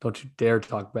 Don't you dare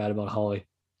talk bad about Holly.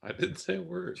 I didn't say a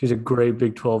word. She's a great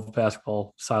Big 12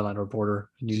 basketball sideline reporter,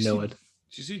 and you know it.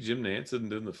 Did you see Jim Nance in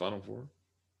the Final Four?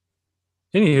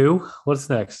 Anywho, what's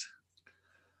next?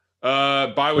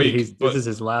 Bye week. This is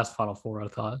his last Final Four, I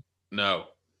thought. No.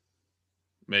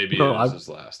 Maybe it is his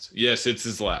last. Yes, it's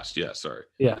his last. Yeah, sorry.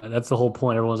 Yeah, that's the whole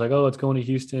point. Everyone's like, "Oh, it's going to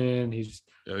Houston." He's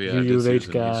U of H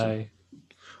guy.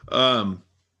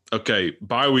 Okay,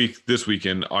 bye week this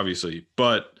weekend, obviously,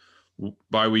 but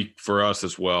bye week for us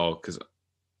as well because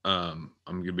I'm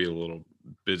gonna be a little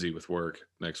busy with work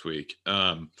next week.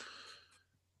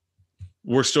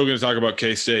 We're still gonna talk about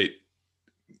K-State.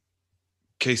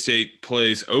 K-State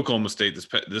plays Oklahoma State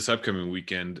this upcoming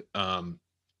weekend.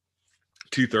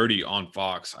 2:30 on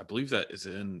Fox. I believe that is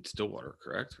in Stillwater,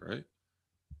 correct? Right?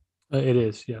 It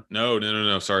is, yeah.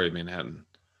 No. Sorry, Manhattan.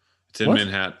 It's in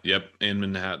Manhattan. Yep, in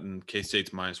Manhattan. K-State's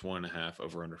 -1.5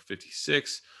 over under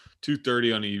 56.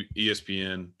 2:30 on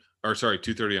ESPN. Or sorry,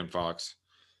 2:30 on Fox.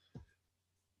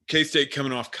 K-State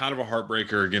coming off kind of a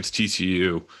heartbreaker against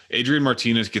TCU. Adrian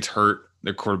Martinez gets hurt,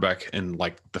 their quarterback, in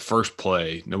like the first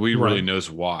play. Nobody really knows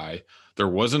why. There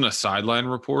wasn't a sideline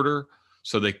reporter,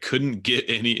 so they couldn't get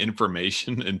any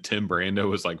information, and Tim Brando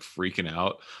was like freaking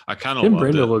out. I kind of loved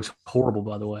it. Tim Brando looks horrible,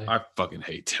 by the way. I fucking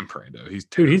hate Tim Brando.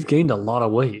 He's gained a lot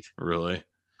of weight. Really?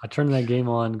 I turned that game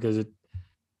on because it,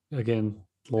 again,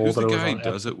 who's the guy he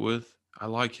does it with? I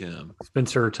like him.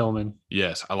 Spencer Tillman.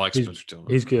 Yes, I like Spencer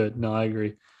Tillman. He's good. No, I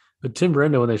agree. But Tim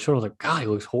Brando, when they showed him, I was like, God, he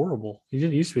looks horrible. He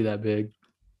didn't used to be that big.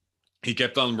 He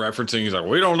kept on referencing. He's like,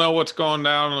 we don't know what's going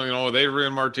down, with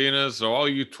Adrian Martinez. So all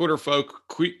you Twitter folk,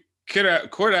 quit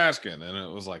asking. And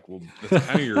it was like, well, that's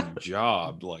kind of your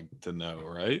job, like, to know,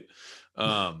 right?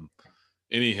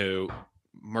 Anywho,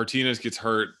 Martinez gets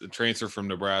hurt. The transfer from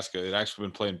Nebraska. It actually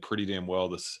been playing pretty damn well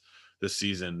this this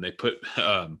season. They put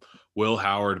Will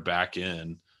Howard back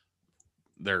in,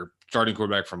 their starting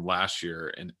quarterback from last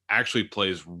year, and actually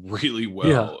plays really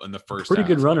well in the first pretty half.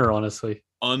 Good runner, honestly.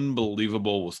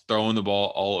 Unbelievable. Was throwing the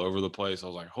ball all over the place. I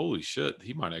was like, holy shit,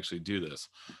 he might actually do this.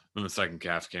 Then the second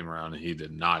half came around and he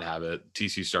did not have it.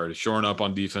 TC started shoring up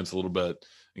on defense a little bit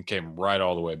and came right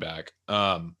all the way back.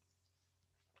 And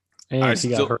he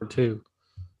got hurt too.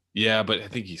 Yeah, but I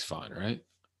think he's fine, right?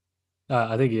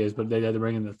 I think he is, but they had to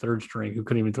bring in the third string who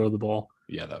couldn't even throw the ball.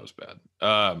 Yeah, that was bad.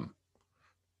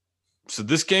 So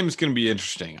this game is going to be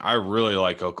interesting. I really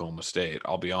like Oklahoma State,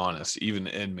 I'll be honest, even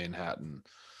in Manhattan.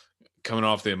 Coming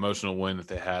off the emotional win that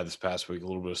they had this past week, a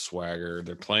little bit of swagger.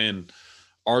 They're playing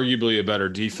arguably a better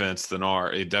defense than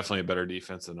definitely a better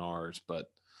defense than ours. But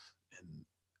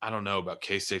I don't know about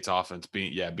K-State's offense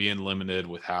being limited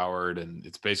with Howard, and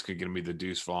it's basically going to be the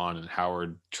Deuce Vaughn and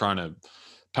Howard trying to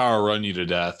power run you to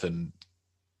death. And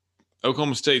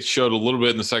Oklahoma State showed a little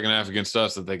bit in the second half against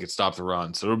us that they could stop the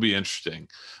run. So it'll be interesting.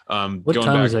 What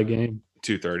time is that game?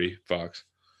 2:30, Fox.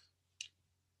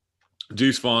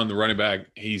 Deuce Vaughn, the running back,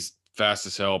 he's fast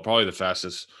as hell, probably the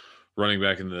fastest running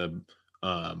back in the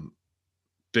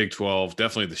Big 12,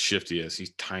 definitely the shiftiest.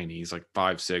 He's tiny. He's like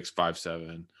 5'6",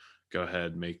 5'7". Go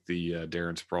ahead, make the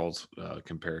Darren Sproles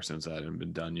comparisons. That haven't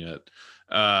been done yet.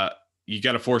 You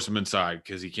got to force him inside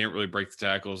because he can't really break the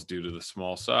tackles due to the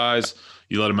small size.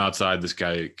 You let him outside, this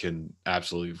guy can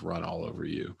absolutely run all over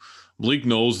you. Malik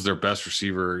Knowles is their best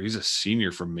receiver. He's a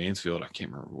senior from Mansfield. I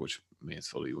can't remember which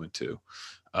Mansfield he went to.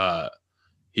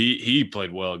 He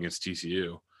played well against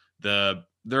TCU.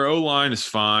 Their O-line is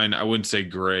fine. I wouldn't say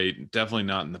great. Definitely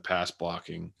not in the pass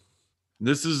blocking.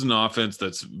 This is an offense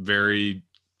that's very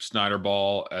Snyder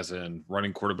ball, as in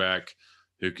running quarterback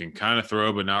who can kind of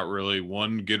throw, but not really.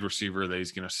 One good receiver that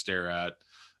he's going to stare at,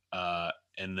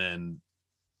 and then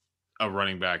a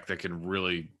running back that can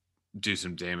really do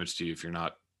some damage to you if you're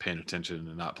not paying attention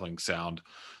and not playing sound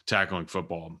tackling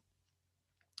football.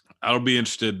 I'll be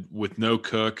interested with no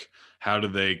Cook. How do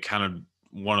they kind of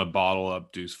want to bottle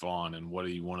up Deuce Vaughn, and what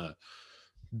do you want to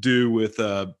do with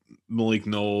Malik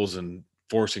Knowles and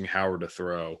forcing Howard to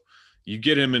throw? You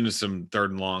get him into some third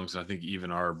and longs, and I think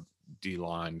even our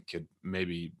D-line could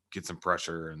maybe get some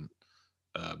pressure and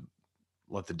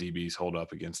let the DBs hold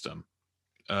up against them.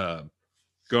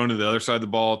 Going to the other side of the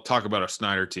ball, talk about our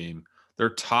Snyder team. Their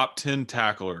top 10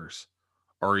 tacklers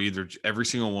are every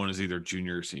single one is either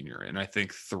junior or senior, and I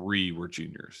think 3 were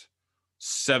juniors.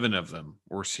 7 of them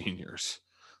were seniors.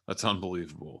 That's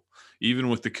unbelievable. Even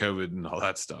with the COVID and all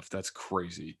that stuff, that's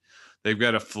crazy. They've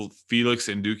got a Felix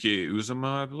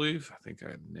Nduke-Uzomah, I believe. I think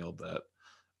I nailed that.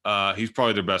 He's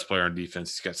probably their best player on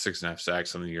defense. He's got 6.5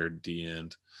 sacks on the year at D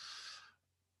end.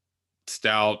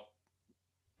 Stout,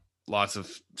 lots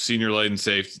of senior-laden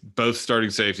safety. Both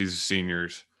starting safeties are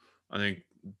seniors. I think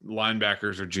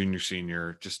linebackers are junior,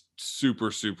 senior. Just super,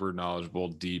 super knowledgeable,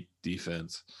 deep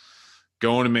defense.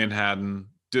 Going to Manhattan,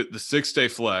 the 6-day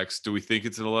flex, do we think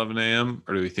it's at 11 a.m.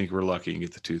 or do we think we're lucky and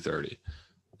get the 2:30?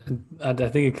 I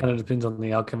think it kind of depends on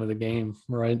the outcome of the game,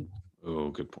 right? Oh,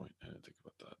 good point. I didn't think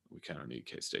about that. We kind of need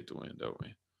K-State to win, don't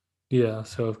we? Yeah,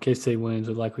 so if K-State wins,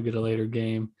 we'd likely get a later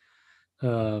game.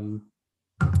 I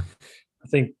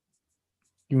think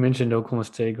you mentioned Oklahoma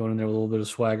State going in there with a little bit of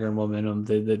swagger and momentum.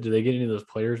 Do they get any of those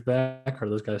players back, or are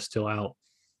those guys still out?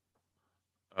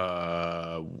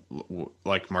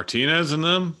 Like Martinez and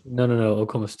them? No.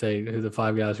 Oklahoma State, who the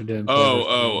 5 guys who didn't play.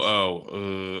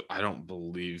 I don't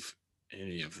believe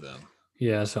any of them.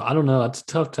 Yeah, so I don't know. It's a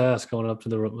tough task going up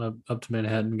to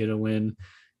Manhattan and get a win.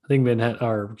 I think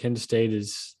Kansas State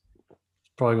is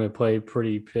probably going to play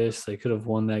pretty pissed. They could have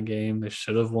won that game. They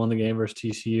should have won the game versus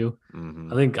TCU.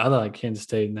 Mm-hmm. I like Kansas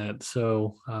State in that.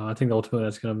 So I think ultimately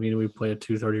that's going to mean we play a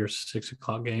 2:30 or 6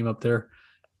 o'clock game up there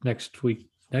next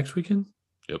weekend.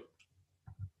 Yep.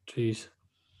 Jeez.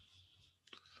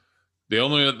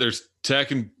 There's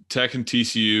Tech and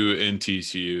TCU in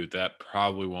TCU. That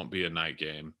probably won't be a night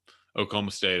game.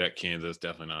 Oklahoma State at Kansas,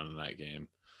 definitely not a night game.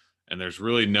 And there's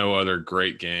really no other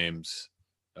great games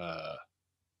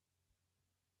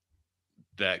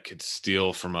that could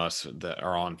steal from us that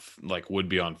are on, like, would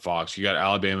be on Fox. You got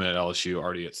Alabama at LSU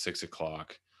already at 6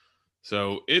 o'clock.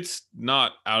 So it's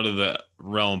not out of the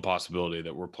realm possibility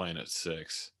that we're playing at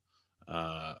 6,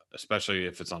 especially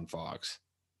if it's on Fox.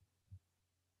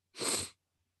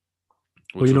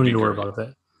 Well, you don't need to worry about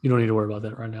that. You don't need to worry about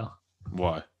that right now.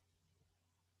 Why?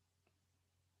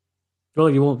 Well,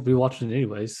 you won't be watching it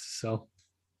anyways, so.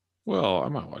 Well, I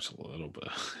might watch a little bit.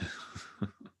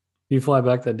 You fly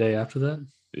back that day after that?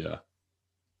 Yeah.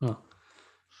 Oh.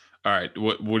 All right.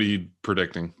 What are you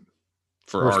predicting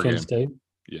for Versus our Kansas game?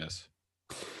 State? Yes.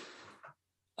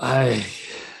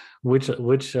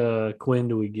 Which Quinn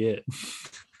do we get?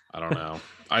 I don't know.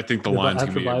 I think the line's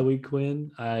going to be bye week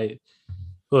Quinn. I'm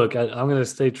going to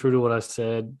stay true to what I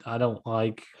said. I don't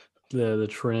like the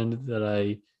trend that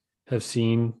I have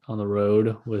seen on the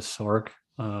road with Sark.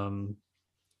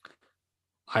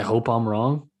 I hope I'm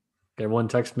wrong. Everyone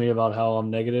texts me about how I'm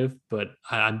negative, but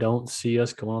I don't see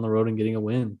us going on the road and getting a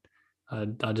win.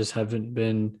 I just haven't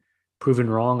been proven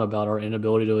wrong about our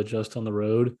inability to adjust on the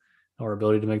road, our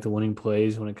ability to make the winning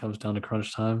plays when it comes down to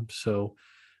crunch time. So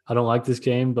I don't like this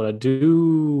game, but I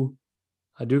do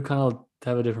kind of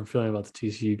have a different feeling about the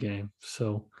TCU game.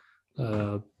 So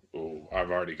I've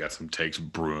already got some takes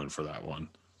brewing for that one.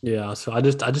 Yeah, so I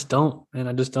just don't, and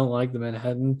I just don't like the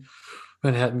Manhattan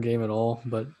game at all.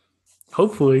 But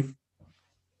hopefully,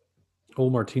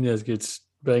 old Martinez gets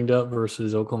banged up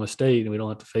versus Oklahoma State, and we don't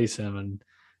have to face him, and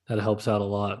that helps out a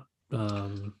lot.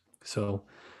 So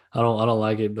I don't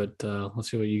like it, but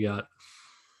let's see what you got.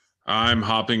 I'm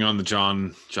hopping on the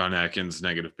John Atkins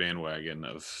negative bandwagon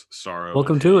of sorrow.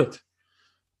 Welcome to it.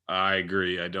 I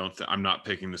agree. I'm not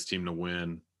picking this team to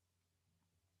win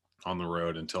on the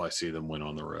road until I see them win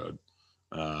on the road.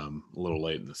 A little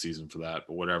late in the season for that,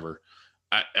 but whatever.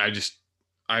 I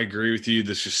agree with you.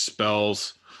 This just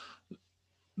spells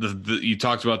you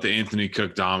talked about the Anthony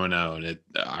Cook domino, and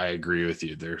I agree with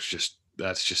you.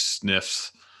 That's just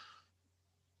sniffs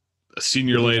a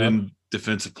senior laden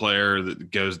defensive player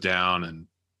that goes down, and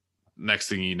next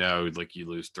thing you know, like you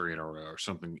lose 3 in a row or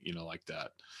something, like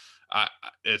that.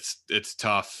 It's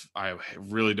tough. I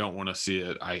really don't want to see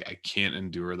it. I can't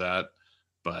endure that,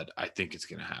 but I think it's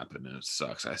going to happen, and it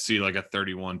sucks. I see like a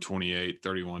 31-28,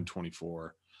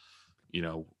 31-24,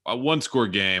 a one-score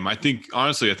game.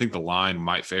 Honestly, I think the line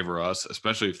might favor us,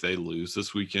 especially if they lose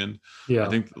this weekend. Yeah, I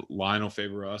think the line will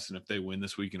favor us, and if they win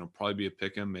this weekend, it'll probably be a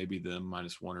pick 'em, maybe them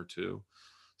 -1 or 2.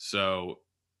 So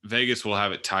Vegas will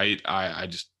have it tight. I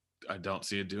don't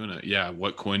see it doing it. Yeah,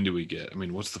 what Quinn do we get? I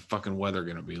mean, what's the fucking weather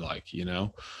going to be like,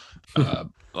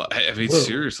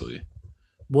 seriously.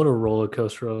 What a roller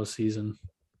coaster of a season.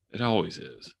 It always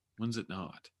is. When's it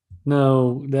not?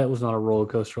 No, that was not a roller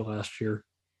coaster last year.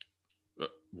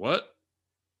 What?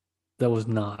 That was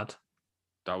not.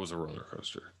 That was a roller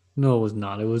coaster. No, it was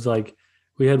not. It was like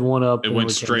we had one up. It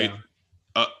went straight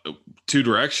 2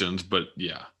 directions, but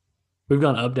yeah. We've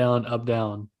gone up, down, up,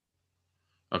 down.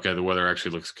 Okay, the weather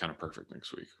actually looks kind of perfect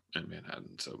next week in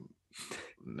Manhattan, so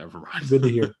never mind. Good to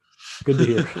hear. Good to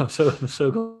hear. I'm so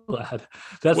glad.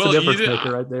 That's the difference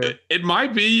maker right there. It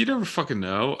might be. You never fucking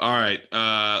know. All right,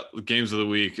 games of the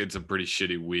week. It's a pretty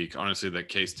shitty week. Honestly, that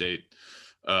K-State,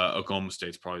 Oklahoma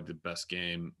State's probably the best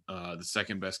game. The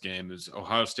second best game is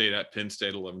Ohio State at Penn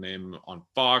State, 11 a.m. on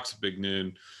Fox, big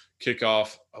noon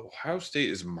kickoff. Ohio State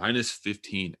is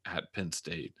 -15 at Penn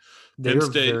State. They're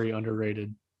very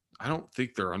underrated. I don't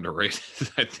think they're underrated.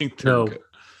 I think they're good.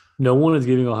 No one is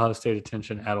giving Ohio State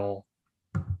attention at all.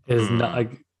 It is not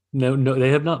like no,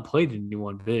 they have not played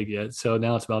anyone big yet. So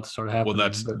now it's about to start happening.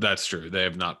 Well, that's true. They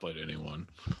have not played anyone.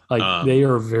 They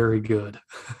are very good.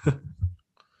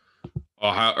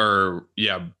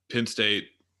 Penn State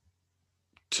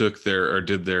did their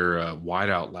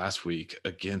wideout last week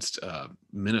against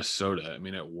Minnesota. I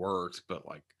mean, it worked, but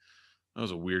like that was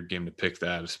a weird game to pick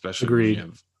that, especially when you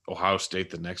have Ohio State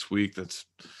the next week. That's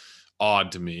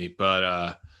odd to me, but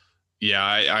I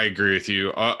agree with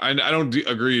you. I don't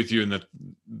agree with you in that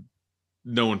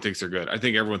no one thinks they're good. I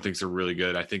think everyone thinks they're really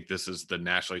good. I think this is the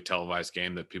nationally televised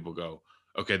game that people go,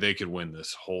 okay, they could win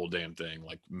this whole damn thing,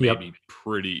 like maybe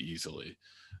pretty easily.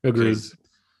 Agreed.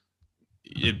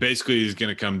 It basically is going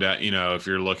to come down, if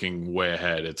you're looking way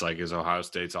ahead, it's like, is Ohio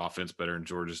State's offense better than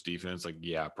Georgia's defense? Like,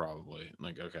 yeah, probably.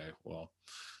 Like, okay, well,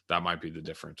 that might be the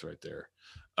difference right there.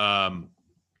 Don't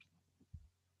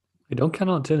count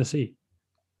on Tennessee.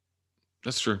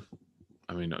 That's true.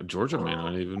 I mean, Georgia may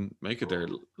not even make it there.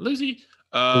 Lizzie.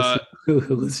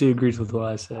 Lucy agrees with what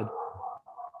I said.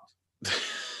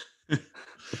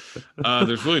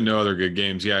 There's really no other good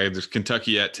games. Yeah, there's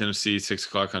Kentucky at Tennessee,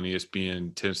 6:00 on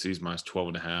ESPN. Tennessee's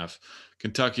 -12.5.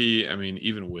 Kentucky, I mean,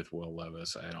 even with Will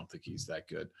Levis, I don't think he's that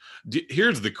good.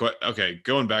 Here's the question. Okay,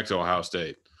 going back to Ohio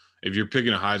State. If you're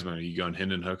picking a Heisman, are you going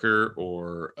Hendon Hooker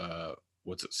or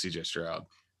CJ Stroud?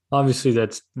 Obviously,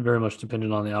 that's very much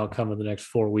dependent on the outcome of the next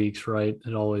 4 weeks, right?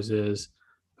 It always is.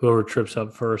 Whoever trips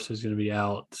up first is going to be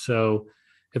out. So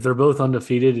if they're both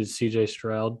undefeated, it's CJ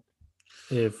Stroud.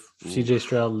 If CJ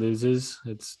Stroud loses,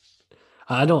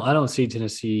 I don't see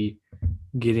Tennessee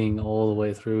getting all the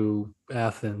way through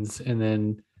Athens and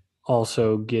then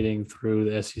also getting through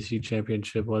the SEC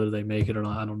championship, whether they make it or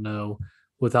not. I don't know.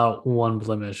 without one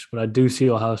blemish. But I do see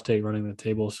Ohio State running the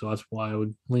table, so that's why I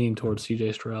would lean towards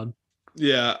CJ Stroud.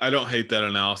 Yeah, I don't hate that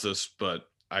analysis, but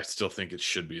I still think it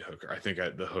should be Hooker. I think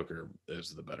the Hooker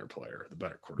is the better player, the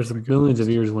better quarterback. There's millions of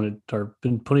years when it are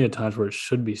been plenty of times where it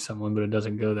should be someone, but it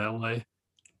doesn't go that way.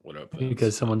 What up?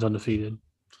 Because someone's undefeated.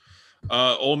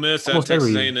 Ole Miss at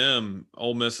Texas A&M.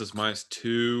 Ole Miss is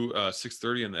 -2,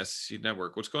 6:30 on the SEC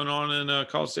Network. What's going on in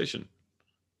College Station?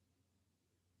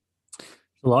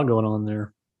 A lot going on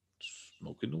there.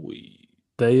 Smoking the weed.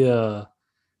 I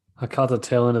caught the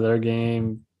tail end of their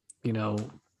game.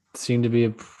 Seemed to be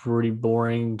a pretty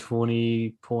boring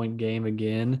 20-point game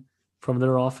again from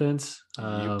their offense.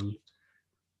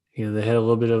 They had a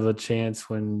little bit of a chance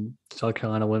when South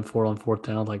Carolina went for it on 4th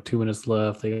down, like 2 minutes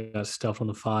left. They got stuffed on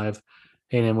the 5.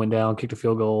 A&M went down, kicked a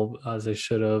field goal as they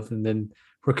should have, and then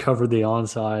recovered the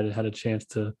onside and had a chance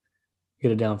to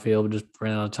get it downfield, but just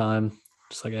ran out of time,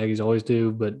 just like Aggies always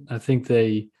do. But I think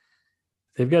they've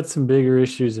got some bigger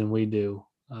issues than we do.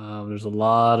 There's a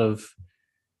lot of,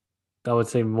 I would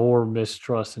say, more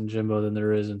mistrust in Jimbo than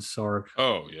there is in Sark.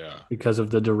 Oh, yeah. Because of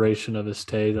the duration of his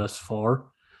stay thus far.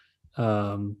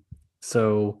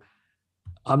 So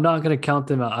I'm not going to count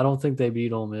them out. I don't think they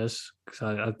beat Ole Miss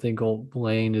because I think Old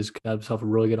Lane has got himself a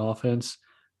really good offense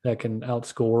that can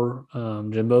outscore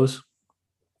Jimbo's.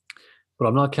 But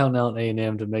I'm not counting out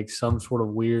A&M to make some sort of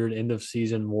weird end of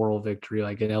season moral victory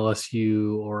like an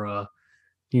LSU or a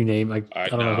you name. I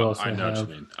don't know who else I know what you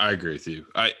mean. I agree with you.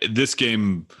 This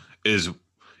game is,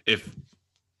 if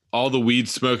all the weed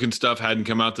smoking stuff hadn't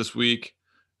come out this week,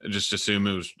 just assume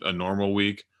it was a normal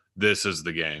week. This is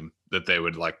the game that they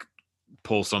would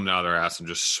pull something out of their ass and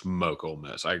just smoke Ole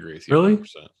Miss. I agree with you. Really?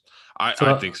 100%.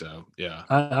 I think so. Yeah.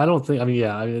 I don't think. I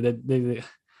mean,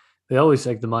 they always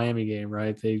like the Miami game,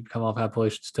 right? They come off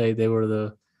Appalachian State. They were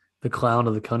the clown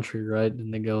of the country, right?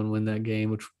 And they go and win that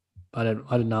game, which I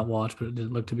did not watch, but it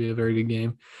didn't look to be a very good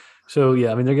game. So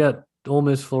yeah, I mean, they got Ole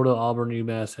Miss, Florida, Auburn,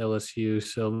 UMass, LSU.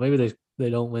 So maybe they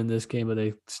don't win this game, but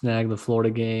they snag the Florida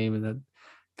game, and that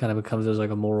kind of becomes as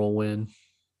like a moral win.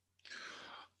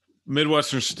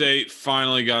 Midwestern State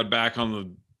finally got back on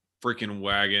the freaking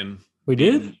wagon. We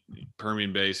did?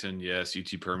 Permian Basin, yes.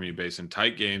 UT Permian Basin.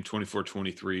 Tight game,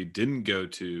 24-23. Didn't go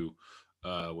to,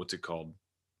 what's it called?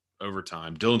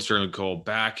 Overtime. Dylan Sterling Cole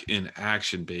back in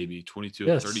action, baby.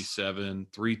 22 of 37,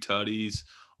 3 tutties,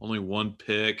 only 1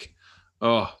 pick.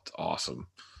 Oh, it's awesome.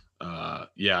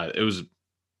 Yeah, it was a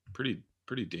pretty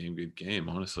damn good game,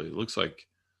 honestly. It looks like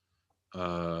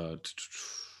the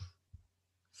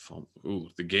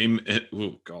game.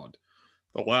 Oh God,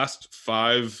 the last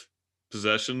 5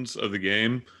 possessions of the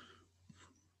game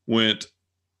went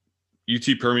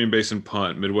UT Permian Basin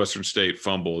punt, Midwestern State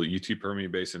fumble, UT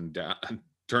Permian Basin down,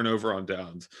 turnover on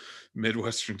downs,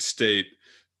 Midwestern State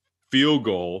field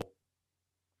goal,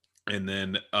 and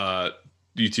then UT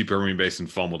Permian Basin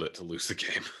fumbled it to lose the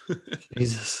game.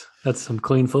 Jesus, that's some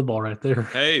clean football right there.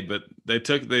 Hey, but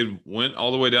they went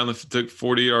all the way down took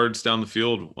 40 yards down the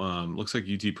field. Looks like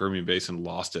UT Permian Basin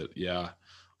lost it. Yeah,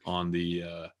 on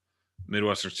the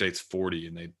Midwestern State's 40,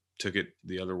 and they took it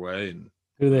the other way. And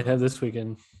who do they have this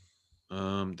weekend?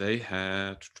 They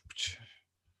had.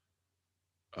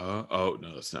 No,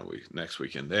 that's not next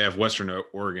weekend. They have Western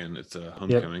Oregon. It's a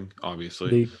homecoming,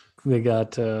 obviously. They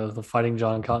got the Fighting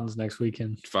John Cottons next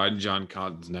weekend. Fighting John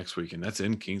Cottons next weekend. That's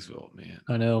in Kingsville, man.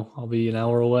 I know. I'll be an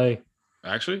hour away.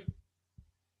 Actually?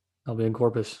 I'll be in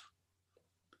Corpus.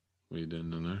 What are you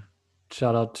doing in there?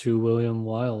 Shout out to William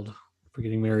Wild for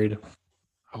getting married.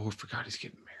 Oh, I forgot he's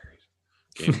getting married.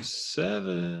 Game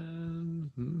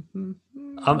 7.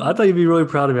 I thought you'd be really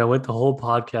proud of me. I went the whole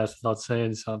podcast without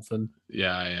saying something.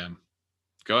 Yeah, I am.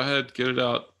 Go ahead, get it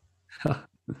out.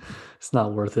 It's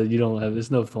not worth it.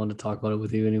 It's no fun to talk about it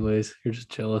with you anyways. You're just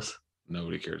jealous.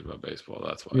 Nobody cares about baseball.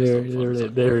 That's why.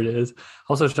 There it is.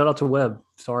 Also, shout out to Webb.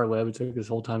 Sorry, Webb. It took this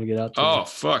whole time to get out. Oh,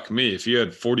 fuck me. If you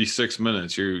had 46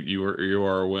 minutes, you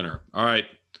are a winner. All right.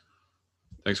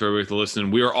 Thanks for everybody for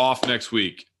listening. We are off next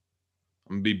week.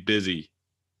 I'm going to be busy.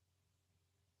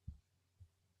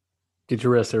 Get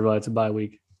your rest, everybody. It's a bye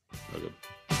week. Okay.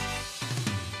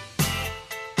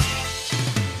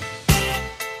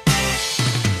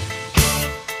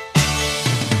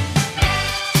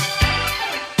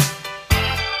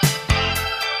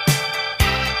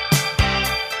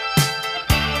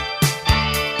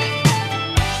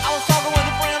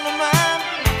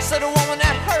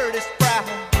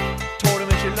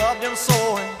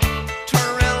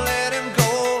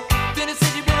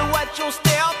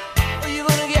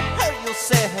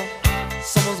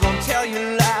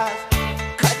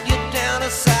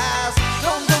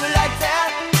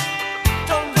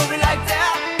 Don't do me like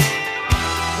that.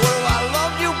 What if I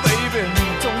love you?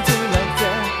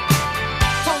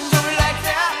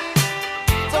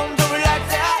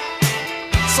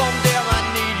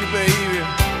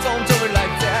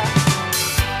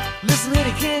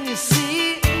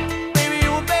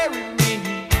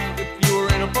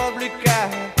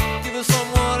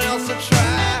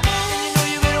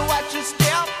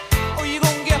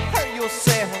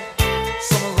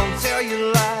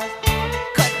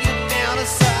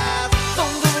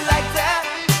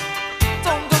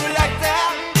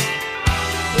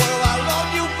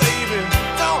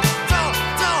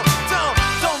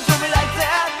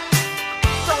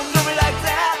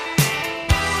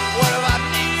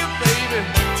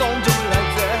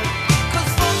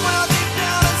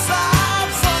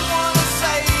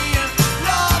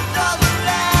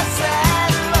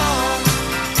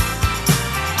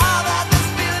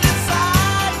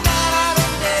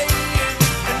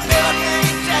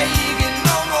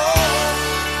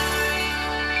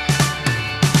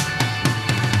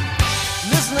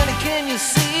 can you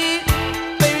see?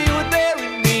 Baby, you would bury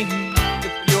me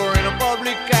if you're in a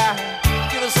public eye.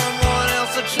 Give someone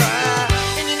else a try.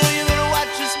 And you know you better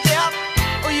watch your step,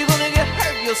 or you're gonna get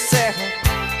hurt yourself.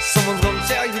 Someone's gonna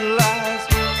tell you lies.